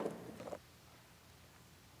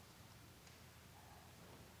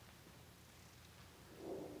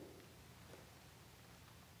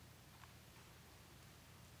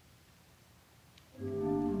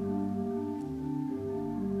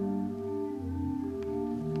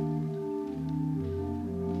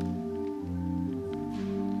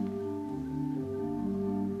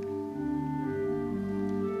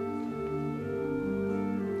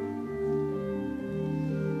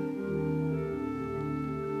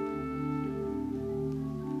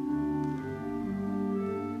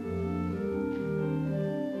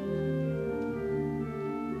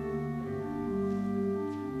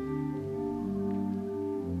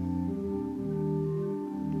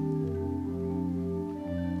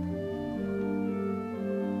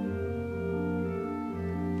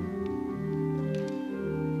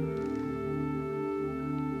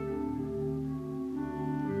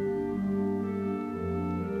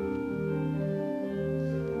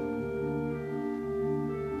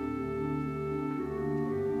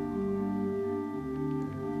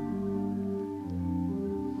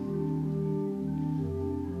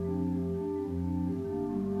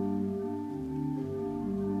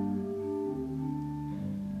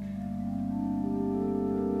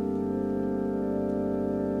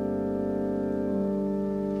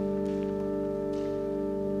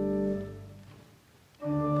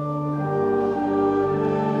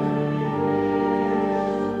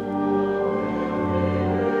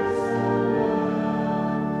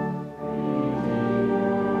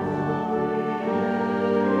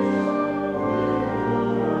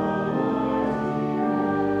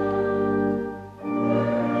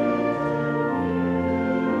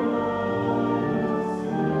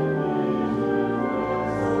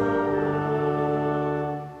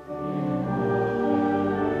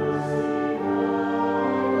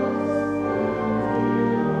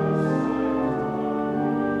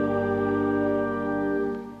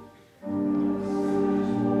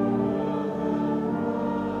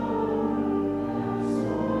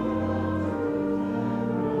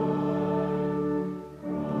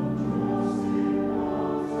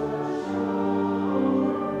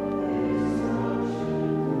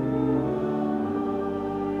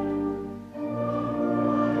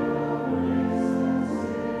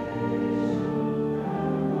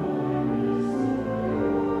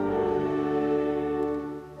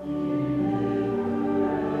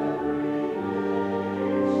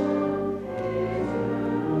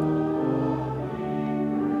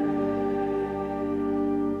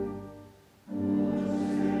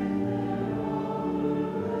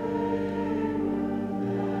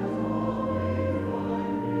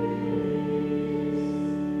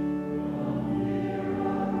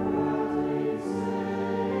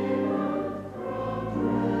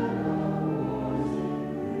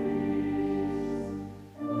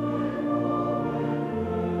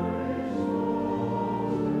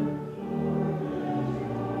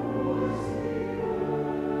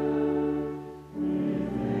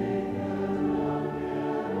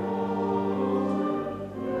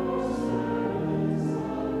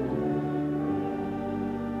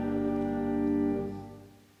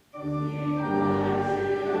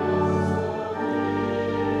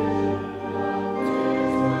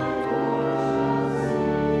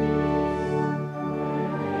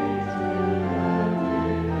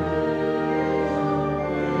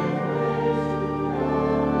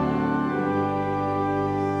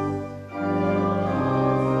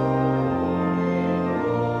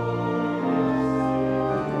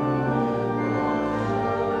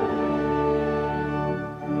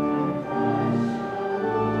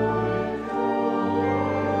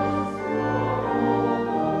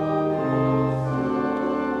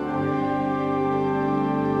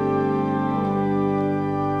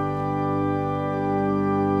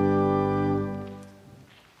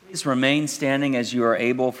 Please remain standing as you are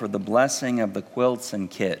able for the blessing of the quilts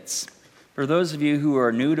and kits. For those of you who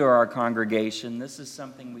are new to our congregation, this is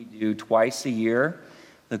something we do twice a year.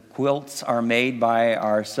 The quilts are made by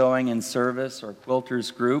our Sewing in Service or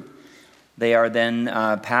Quilters group. They are then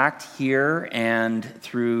packed here and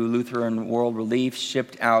through Lutheran World Relief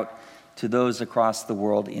shipped out to those across the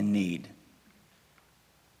world in need.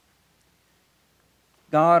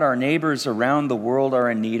 God, our neighbors around the world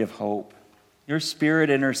are in need of hope. Your Spirit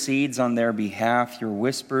intercedes on their behalf. Your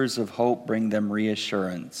whispers of hope bring them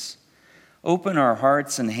reassurance. Open our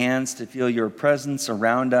hearts and hands to feel your presence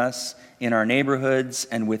around us in our neighborhoods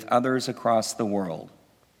and with others across the world.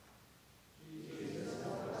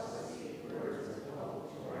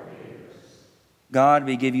 God,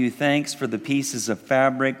 we give you thanks for the pieces of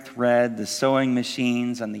fabric, thread, the sewing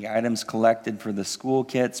machines, and the items collected for the school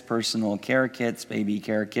kits, personal care kits, baby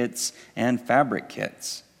care kits, and fabric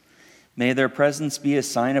kits. May their presence be a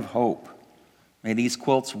sign of hope. May these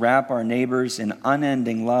quilts wrap our neighbors in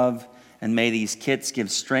unending love, and may these kits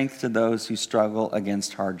give strength to those who struggle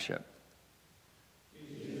against hardship.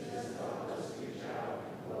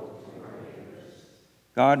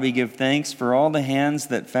 God, we give thanks for all the hands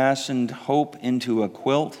that fashioned hope into a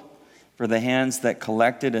quilt, for the hands that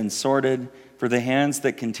collected and sorted, for the hands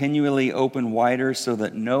that continually open wider so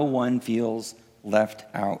that no one feels left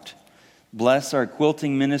out. Bless our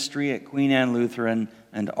quilting ministry at Queen Anne Lutheran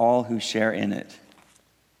and all who share in it.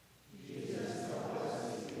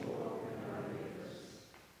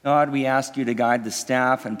 God, we ask you to guide the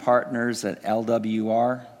staff and partners at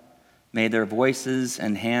LWR. May their voices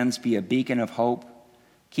and hands be a beacon of hope.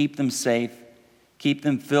 Keep them safe. Keep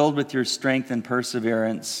them filled with your strength and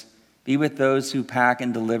perseverance. Be with those who pack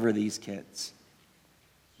and deliver these kits.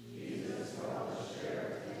 Jesus, help us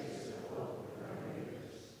share a taste of hope with our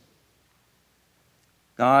neighbors.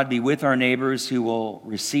 God, be with our neighbors who will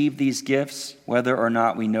receive these gifts, whether or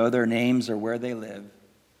not we know their names or where they live.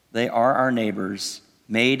 They are our neighbors,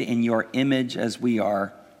 made in your image as we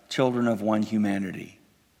are, children of one humanity.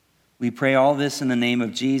 We pray all this in the name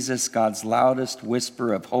of Jesus, God's loudest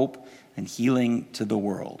whisper of hope and healing to the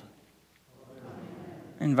world.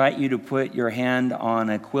 I invite you to put your hand on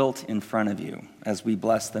a quilt in front of you as we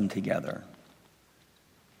bless them together.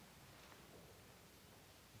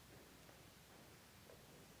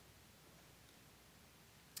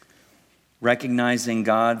 Recognizing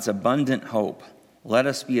God's abundant hope, let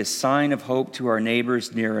us be a sign of hope to our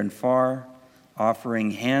neighbors near and far, offering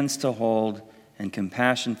hands to hold and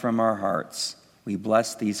compassion from our hearts. We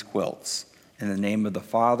bless these quilts in the name of the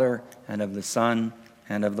Father, and of the Son,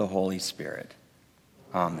 and of the Holy Spirit.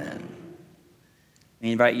 Amen.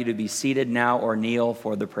 We invite you to be seated now or kneel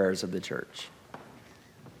for the prayers of the church.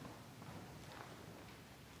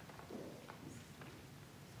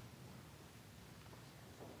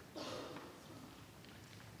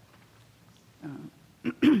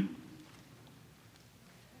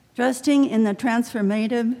 Trusting in the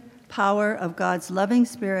transformative power of God's loving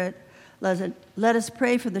Spirit, let us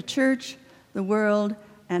pray for the church, the world,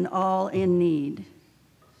 and all in need.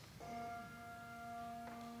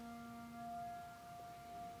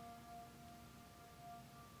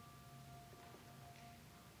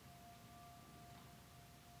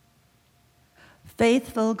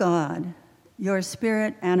 Faithful God, your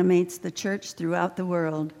Spirit animates the church throughout the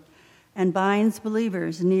world and binds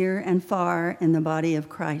believers near and far in the body of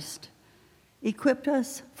Christ. Equip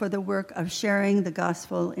us for the work of sharing the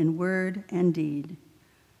gospel in word and deed.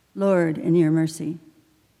 Lord, in your mercy.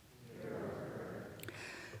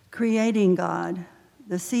 Creating God,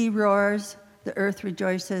 the sea roars, the earth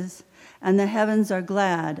rejoices, and the heavens are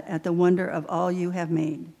glad at the wonder of all you have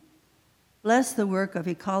made. Bless the work of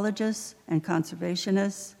ecologists and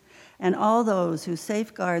conservationists and all those who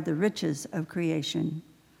safeguard the riches of creation.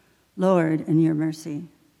 Lord, in your mercy.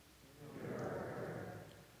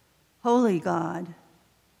 Holy God,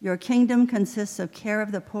 your kingdom consists of care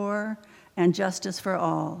of the poor and justice for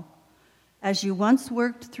all, as you once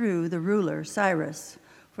worked through the ruler Cyrus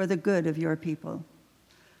for the good of your people.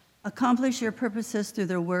 Accomplish your purposes through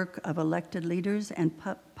the work of elected leaders and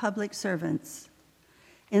public servants.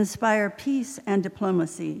 Inspire peace and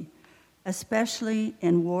diplomacy, especially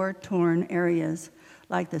in war-torn areas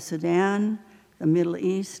like the Sudan, the Middle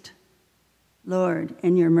East. Lord,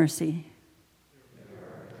 in your mercy.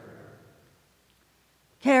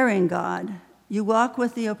 Caring God, you walk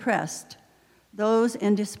with the oppressed, those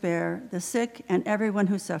in despair, the sick, and everyone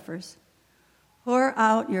who suffers. Pour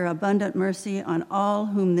out your abundant mercy on all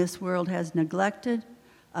whom this world has neglected,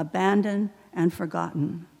 abandoned, and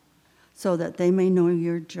forgotten, so that they may know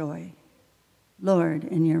your joy. Lord,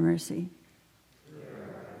 in your mercy.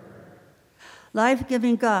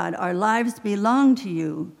 Life-giving God, our lives belong to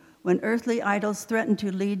you. When earthly idols threaten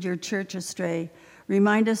to lead your church astray,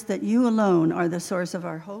 remind us that you alone are the source of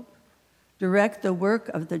our hope. Direct the work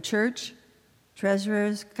of the church,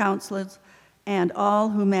 treasurers, counselors, and all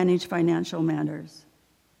who manage financial matters.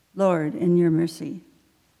 Lord, in your mercy.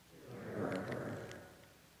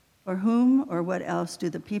 For whom or what else do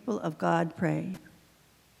the people of God pray?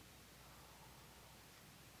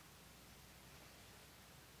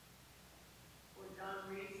 For John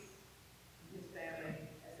Reese and his family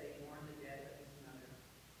as they mourn the death of his mother.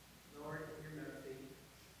 Lord, in your mercy.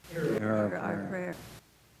 Hear our prayer.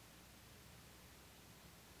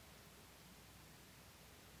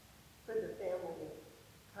 For the family of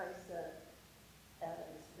Kaisa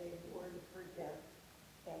Adams, they mourn her death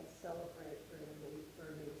and celebrate her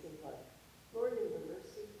amazing life. Lord, in your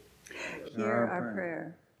mercy. Hear our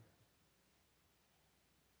prayer.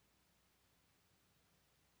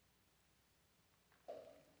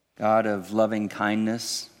 God of loving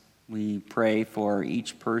kindness, we pray for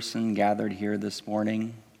each person gathered here this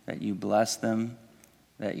morning, that you bless them,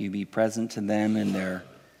 that you be present to them in their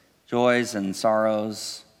joys and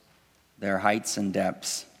sorrows, their heights and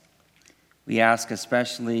depths. We ask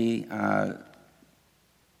especially,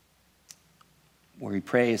 we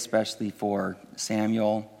pray especially for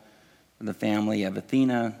Samuel, for the family of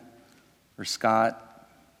Athena, for Scott,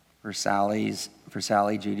 for Sally,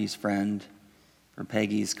 Judy's friend, for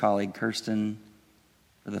Peggy's colleague Kirsten,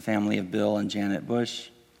 for the family of Bill and Janet Bush,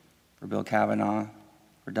 for Bill Kavanaugh,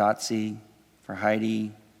 for Dotsie, for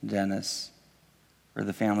Heidi, Dennis, for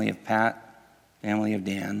the family of Pat, family of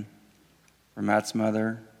Dan, for Matt's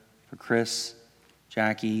mother, for Chris,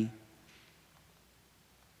 Jackie,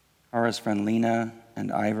 Hara's friend Lena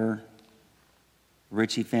and Ivor, the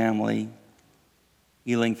Ritchie family,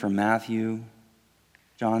 healing for Matthew,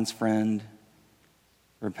 John's friend,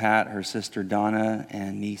 for Pat, her sister Donna,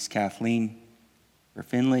 and niece Kathleen, for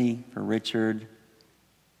Finley, for Richard,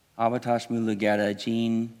 Abatosh Mulugeta,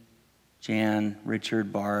 Jean, Jan,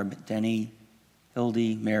 Richard, Barb, Denny,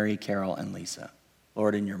 Hildy, Mary, Carol, and Lisa.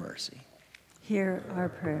 Lord, in your mercy. Hear our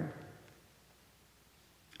prayer.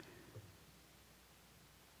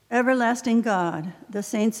 Everlasting God, the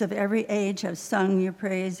saints of every age have sung your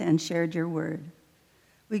praise and shared your word.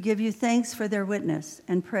 We give you thanks for their witness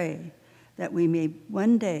and pray that we may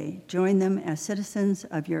one day join them as citizens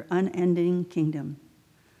of your unending kingdom.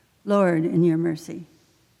 Lord, in your mercy.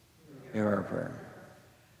 Hear our prayer.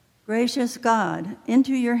 Gracious God,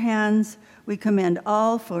 into your hands we commend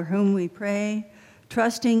all for whom we pray,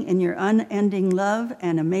 trusting in your unending love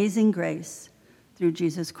and amazing grace. Through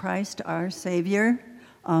Jesus Christ, our Savior.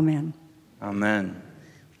 Amen. Amen.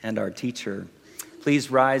 And our teacher,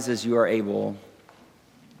 please rise as you are able.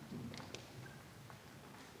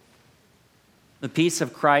 The peace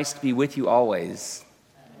of Christ be with you always.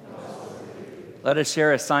 Let us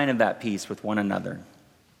share a sign of that peace with one another.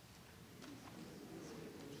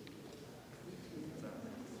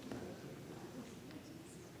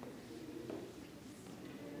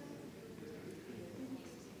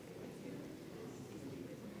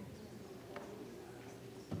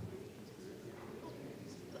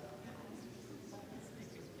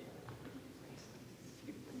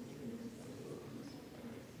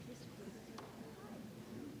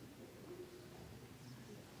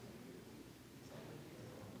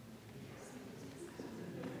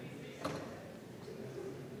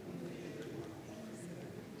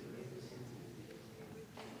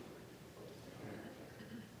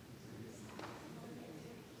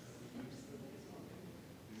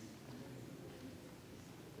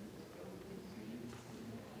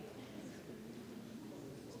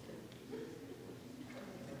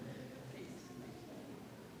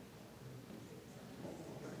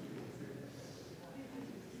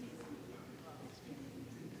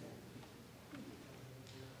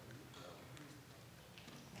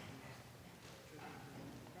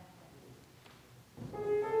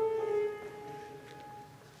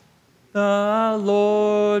 The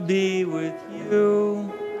Lord be with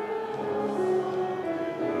you.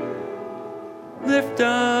 Lift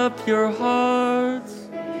up your hearts.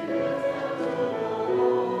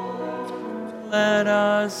 Let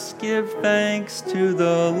us give thanks to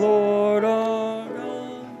the Lord our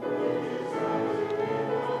God.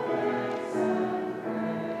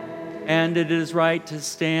 And it is right to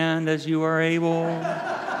stand as you are able.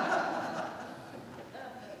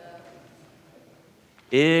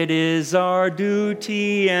 It is our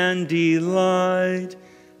duty and delight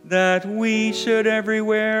that we should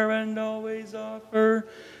everywhere and always offer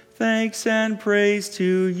thanks and praise to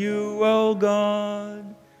you, O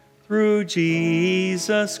God, through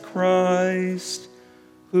Jesus Christ,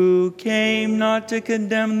 who came not to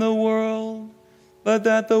condemn the world, but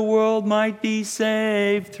that the world might be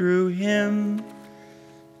saved through him.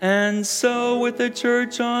 And so with the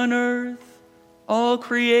church on earth, all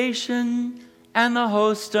creation, and the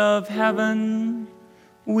host of heaven,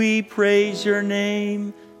 we praise your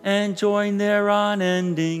name and join their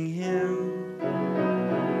unending hymn.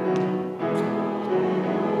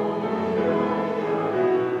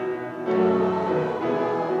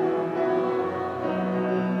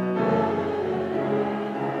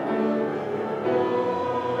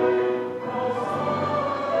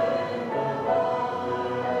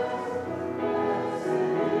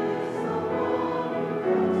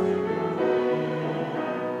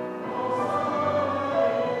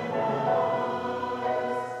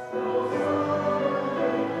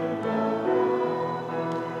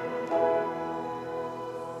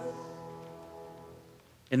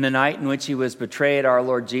 In the night in which he was betrayed, our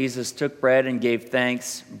Lord Jesus took bread and gave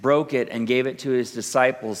thanks, broke it, and gave it to his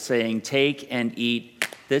disciples, saying, "Take and eat.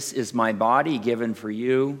 This is my body given for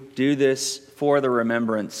you. Do this for the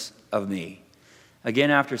remembrance of me." Again,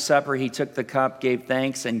 after supper, he took the cup, gave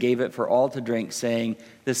thanks, and gave it for all to drink, saying,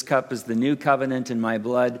 "This cup is the new covenant in my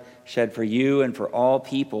blood, shed for you and for all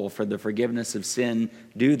people for the forgiveness of sin.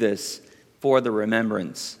 Do this for the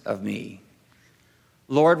remembrance of me."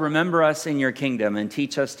 Lord, remember us in your kingdom and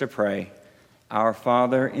teach us to pray. Our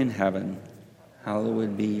Father in heaven,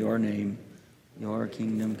 hallowed be your name. Your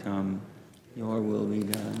kingdom come, your will be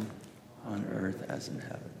done on earth as in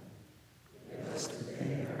heaven. Give us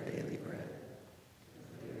today our daily bread.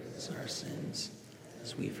 Forgive us our sins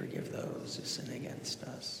as we forgive those who sin against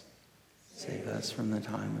us. Save us from the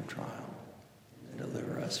time of trial and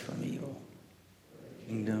deliver us from evil. The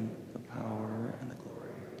kingdom, the power, and the glory,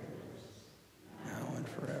 now and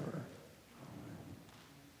forever. Amen.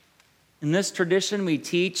 In this tradition, we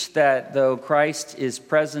teach that though Christ is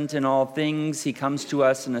present in all things, he comes to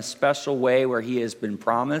us in a special way where he has been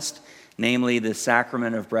promised, namely the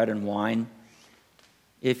sacrament of bread and wine.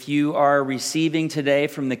 If you are receiving today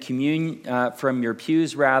from the from your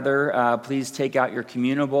pews, please take out your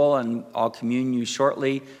communable, and I'll commune you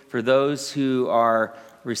shortly. For those who are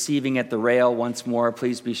receiving at the rail, once more,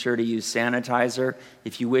 please be sure to use sanitizer.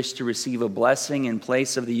 If you wish to receive a blessing in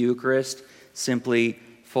place of the Eucharist, simply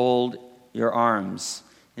fold your arms.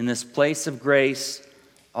 In this place of grace,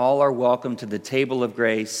 all are welcome to the table of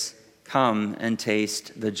grace. Come and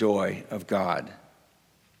taste the joy of God.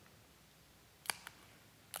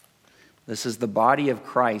 This is the body of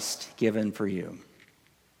Christ given for you.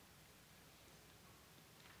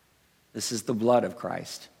 This is the blood of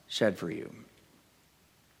Christ shed for you.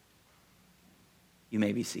 You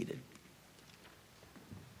may be seated.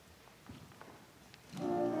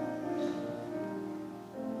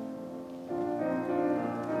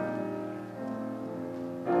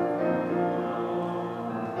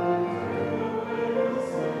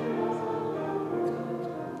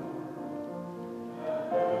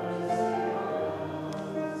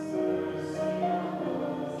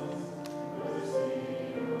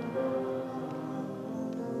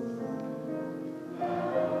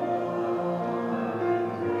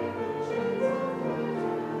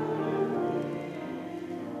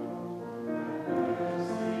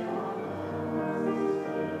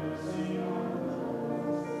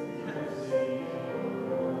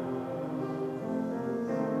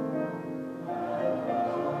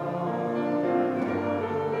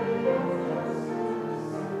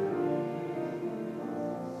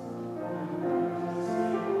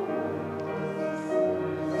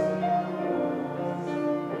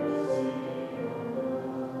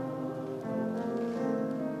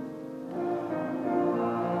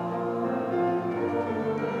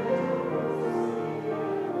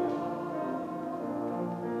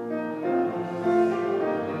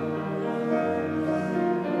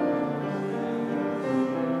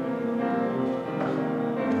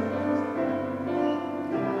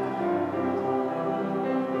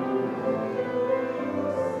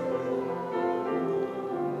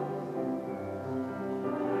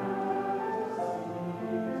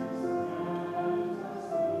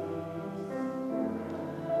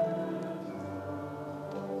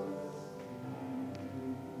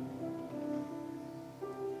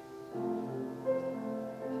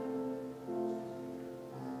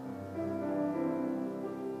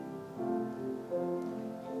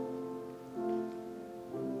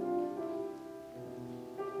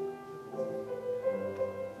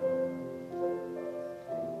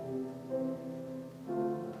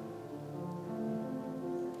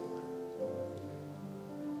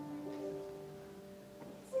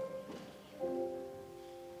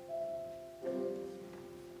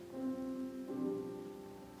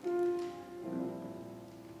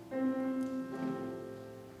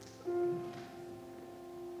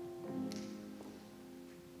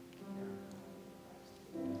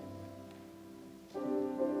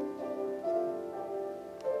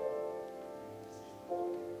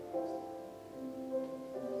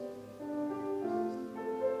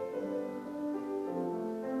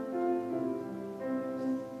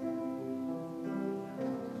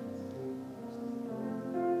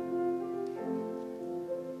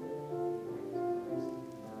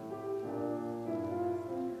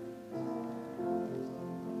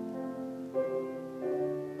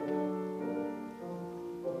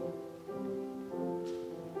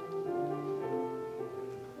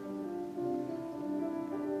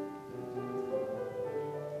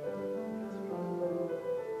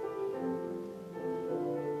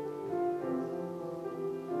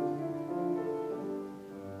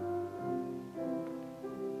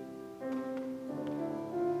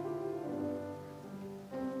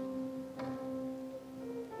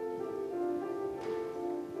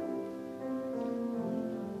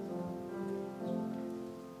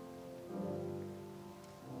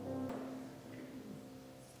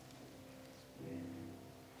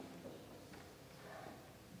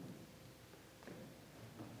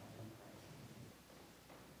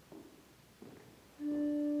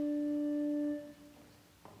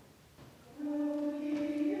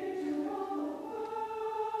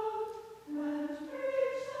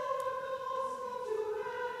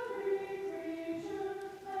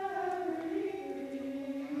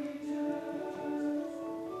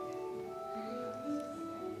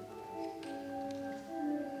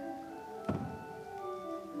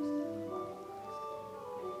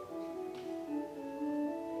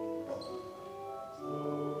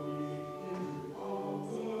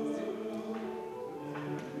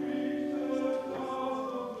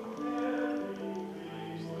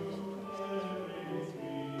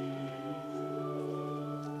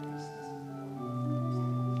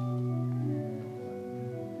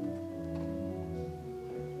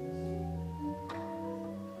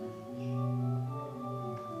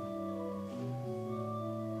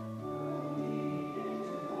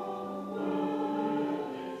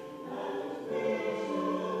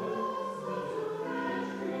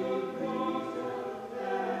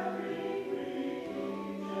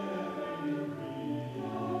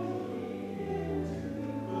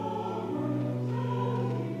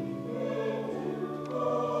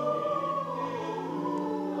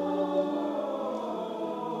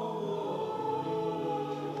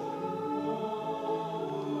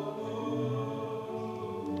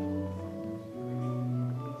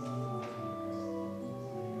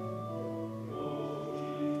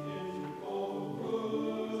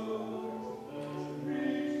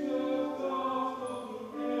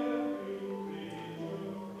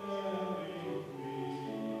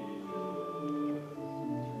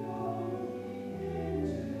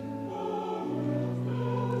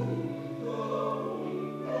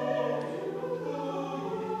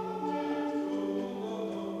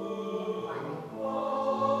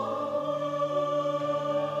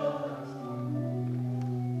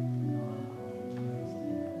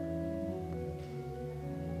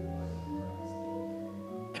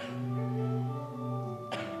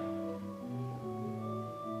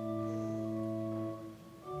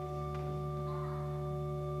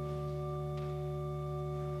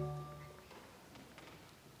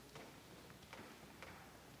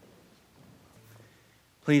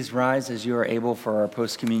 Please rise as you are able for our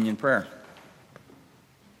post-communion prayer.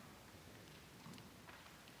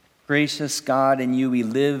 Gracious God, in you we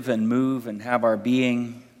live and move and have our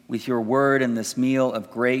being. With your word and this meal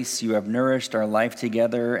of grace, you have nourished our life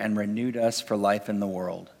together and renewed us for life in the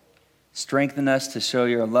world. Strengthen us to show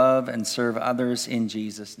your love and serve others in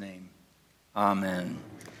Jesus' name. Amen.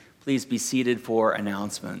 Please be seated for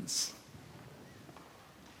announcements.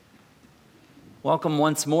 Welcome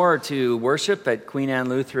once more to worship at Queen Anne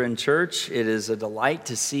Lutheran Church. It is a delight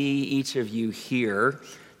to see each of you here.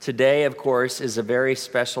 Today, of course, is a very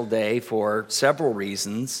special day for several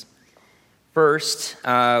reasons. First,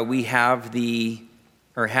 we had the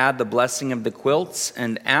blessing of the quilts,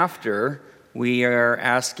 and after, we are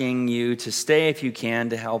asking you to stay if you can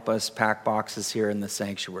to help us pack boxes here in the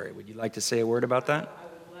sanctuary. Would you like to say a word about that? I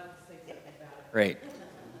would love to say something about it. Great.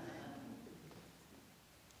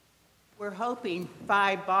 We're hoping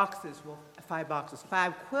 5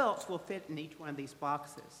 quilts will fit in each one of these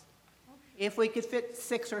boxes. If we could fit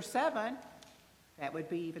 6 or 7, that would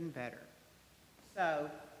be even better. So,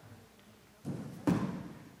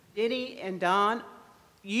 Denny and Don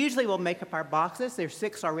usually will make up our boxes. There's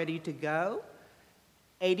 6 already to go.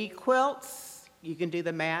 80 quilts, you can do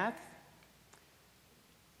the math.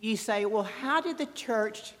 You say, well, how did the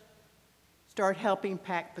church start helping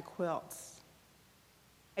pack the quilts?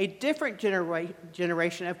 A different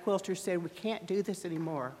generation of quilters said, we can't do this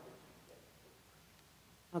anymore.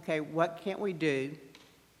 Okay, what can't we do?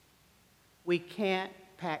 We can't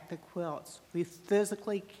pack the quilts. We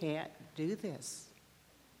physically can't do this.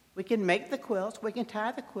 We can make the quilts, we can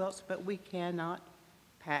tie the quilts, but we cannot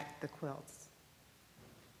pack the quilts.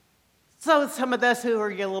 So some of us who are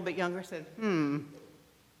a little bit younger said,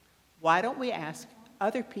 why don't we ask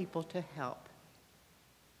other people to help?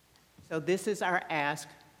 So this is our ask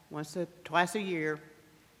twice a year.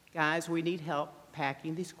 Guys, we need help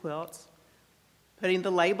packing these quilts. Putting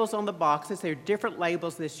the labels on the boxes. There are different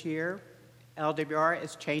labels this year. LWR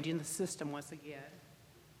is changing the system once again.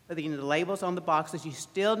 Putting the labels on the boxes. You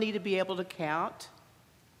still need to be able to count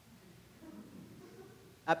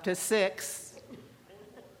up to 6,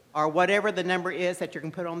 or whatever the number is that you're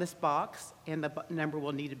going to put on this box, and the number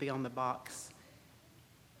will need to be on the box.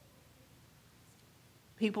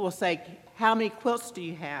 People will say, how many quilts do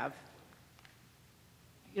you have?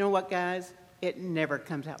 You know what, guys? It never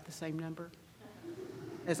comes out the same number.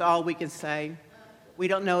 That's all we can say. We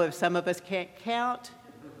don't know if some of us can't count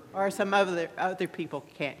or some other people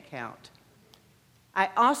can't count. I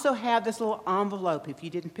also have this little envelope. If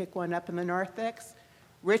you didn't pick one up in the narthex,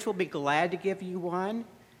 Rich will be glad to give you one,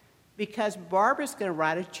 because Barbara's going to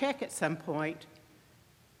write a check at some point.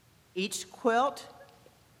 Each quilt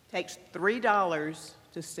takes $3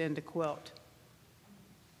 to send a quilt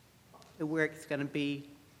to where it's going to be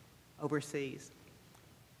overseas.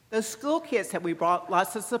 Those school kits that we brought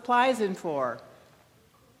lots of supplies in for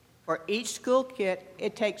each school kit,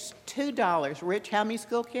 it takes $2. Rich, how many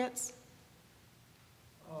school kits?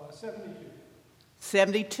 72.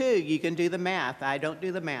 72. You can do the math. I don't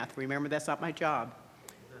do the math. Remember, that's not my job.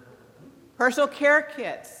 Personal care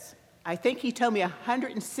kits. I think he told me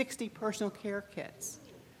 160 personal care kits.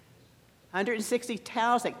 160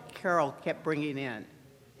 towels that Carol kept bringing in.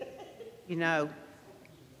 You know,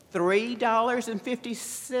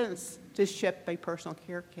 $3.50 to ship a personal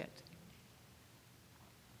care kit.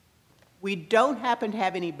 We don't happen to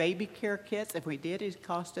have any baby care kits. If we did, it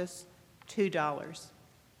cost us $2.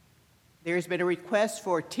 There's been a request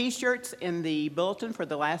for T-shirts in the bulletin for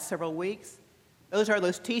the last several weeks. Those are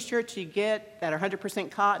those T-shirts you get that are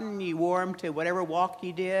 100% cotton. You wore them to whatever walk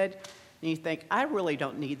you did, and you think, I really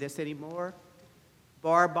don't need this anymore.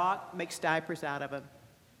 Barbach makes diapers out of them.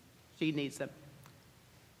 She needs them.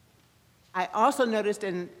 I also noticed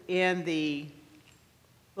in the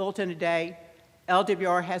bulletin today,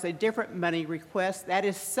 LWR has a different money request that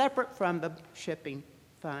is separate from the shipping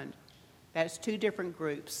fund. That's 2 different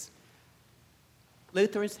groups.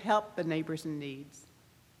 Lutherans help the neighbors in needs.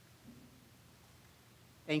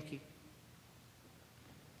 Thank you.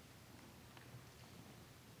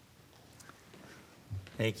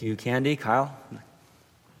 Thank you, Candy. Kyle?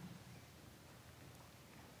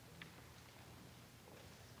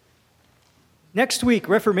 Next week,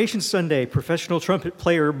 Reformation Sunday, professional trumpet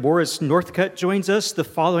player Boris Northcutt joins us. The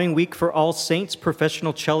following week, for All Saints,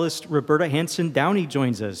 professional cellist Roberta Hanson Downey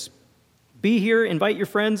joins us. Be here, invite your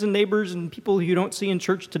friends and neighbors and people you don't see in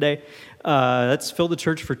church today. Let's fill the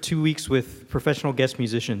church for 2 weeks with professional guest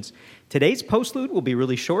musicians. Today's postlude will be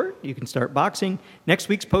really short. You can start boxing. Next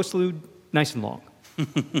week's postlude, nice and long.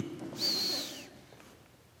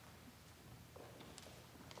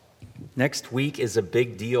 Next week is a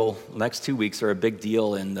big deal. Next 2 weeks are a big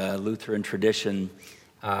deal in the Lutheran tradition.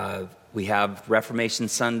 We have Reformation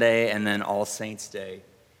Sunday and then All Saints' Day.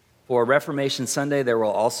 For Reformation Sunday, there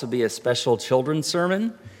will also be a special children's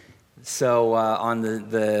sermon. So on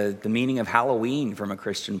the meaning of Halloween from a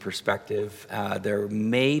Christian perspective, there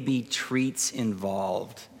may be treats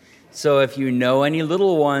involved. So if you know any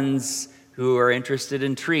little ones who are interested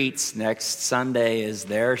in treats, next Sunday is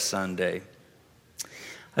their Sunday.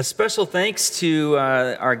 A special thanks to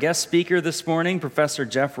our guest speaker this morning, Professor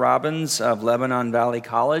Jeff Robbins of Lebanon Valley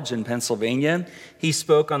College in Pennsylvania. He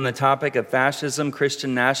spoke on the topic of fascism,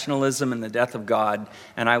 Christian nationalism, and the death of God.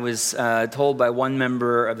 And I was told by one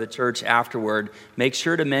member of the church afterward, make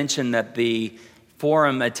sure to mention that the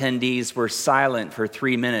forum attendees were silent for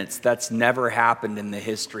 3 minutes. That's never happened in the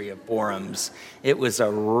history of forums. It was a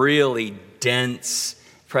really dense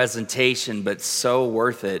presentation, but so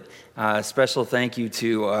worth it. Special thank you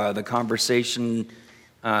to the conversation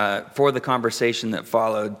that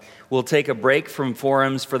followed. We'll take a break from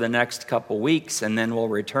forums for the next couple weeks, and then we'll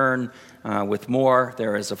return with more.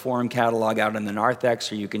 There is a forum catalog out in the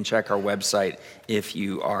narthex, or you can check our website if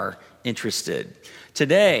you are interested.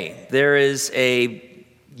 Today, there is a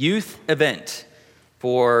youth event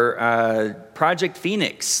for Project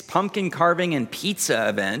Phoenix, pumpkin carving and pizza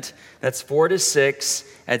event. That's 4 to 6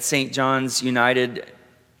 at St. John's United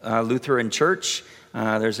Lutheran Church.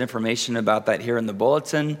 There's information about that here in the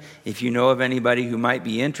bulletin. If you know of anybody who might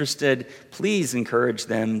be interested, please encourage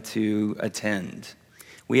them to attend.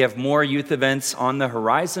 We have more youth events on the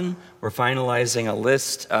horizon. We're finalizing a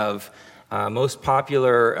list of most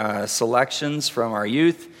popular selections from our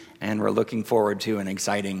youth, and we're looking forward to an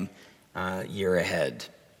exciting year ahead.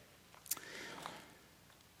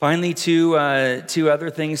 Finally, two other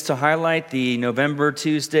things to highlight. The November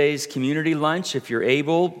Tuesdays community lunch. If you're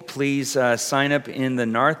able, please sign up in the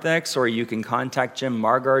narthex, or you can contact Jim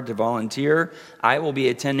Margard to volunteer. I will be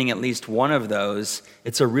attending at least one of those.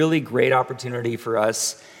 It's a really great opportunity for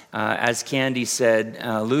us, as Candy said,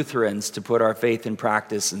 Lutherans, to put our faith in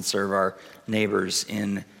practice and serve our neighbors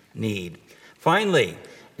in need. Finally,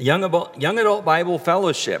 Young Adult Bible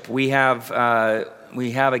Fellowship. We had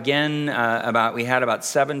about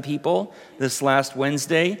 7 people this last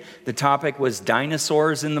Wednesday. The topic was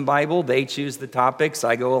dinosaurs in the Bible. They choose the topics.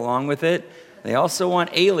 I go along with it. They also want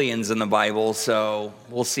aliens in the Bible, so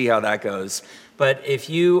we'll see how that goes. But if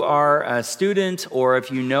you are a student, or if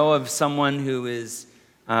you know of someone who is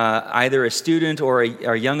either a student or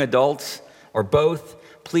a young adult, or both,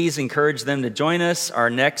 please encourage them to join us. Our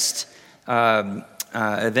next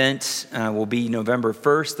event will be November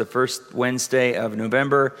 1st, the first Wednesday of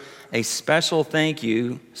November. A special thank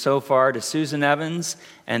you so far to Susan Evans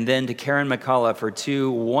and then to Karen McCullough for 2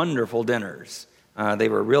 wonderful dinners. They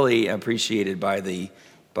were really appreciated by the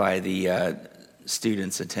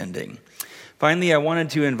students attending. Finally, I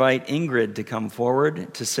wanted to invite Ingrid to come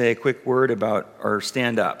forward to say a quick word about, or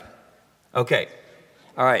stand up. Okay.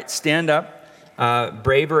 All right, stand up.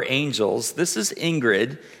 Braver Angels. This is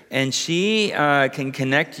Ingrid, and she can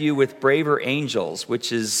connect you with Braver Angels,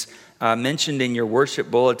 which is mentioned in your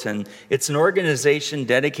worship bulletin. It's an organization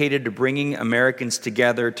dedicated to bringing Americans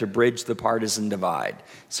together to bridge the partisan divide.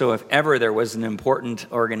 So if ever there was an important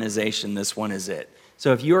organization, this one is it.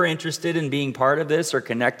 So if you're interested in being part of this or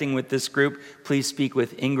connecting with this group, please speak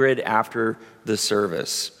with Ingrid after the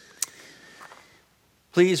service.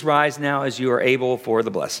 Please rise now as you are able for the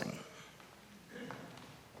blessing.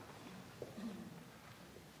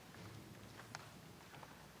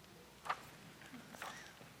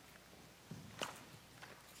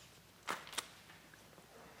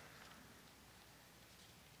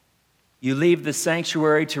 You leave the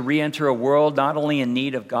sanctuary to re-enter a world not only in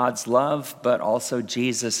need of God's love, but also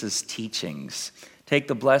Jesus' teachings. Take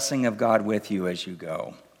the blessing of God with you as you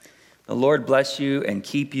go. The Lord bless you and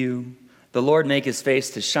keep you. The Lord make his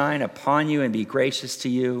face to shine upon you and be gracious to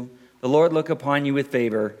you. The Lord look upon you with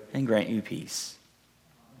favor and grant you peace.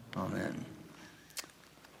 Amen.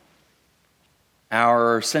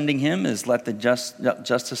 Our sending hymn is Let the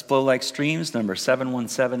Justice Flow Like Streams, number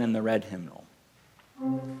 717 in the red hymnal.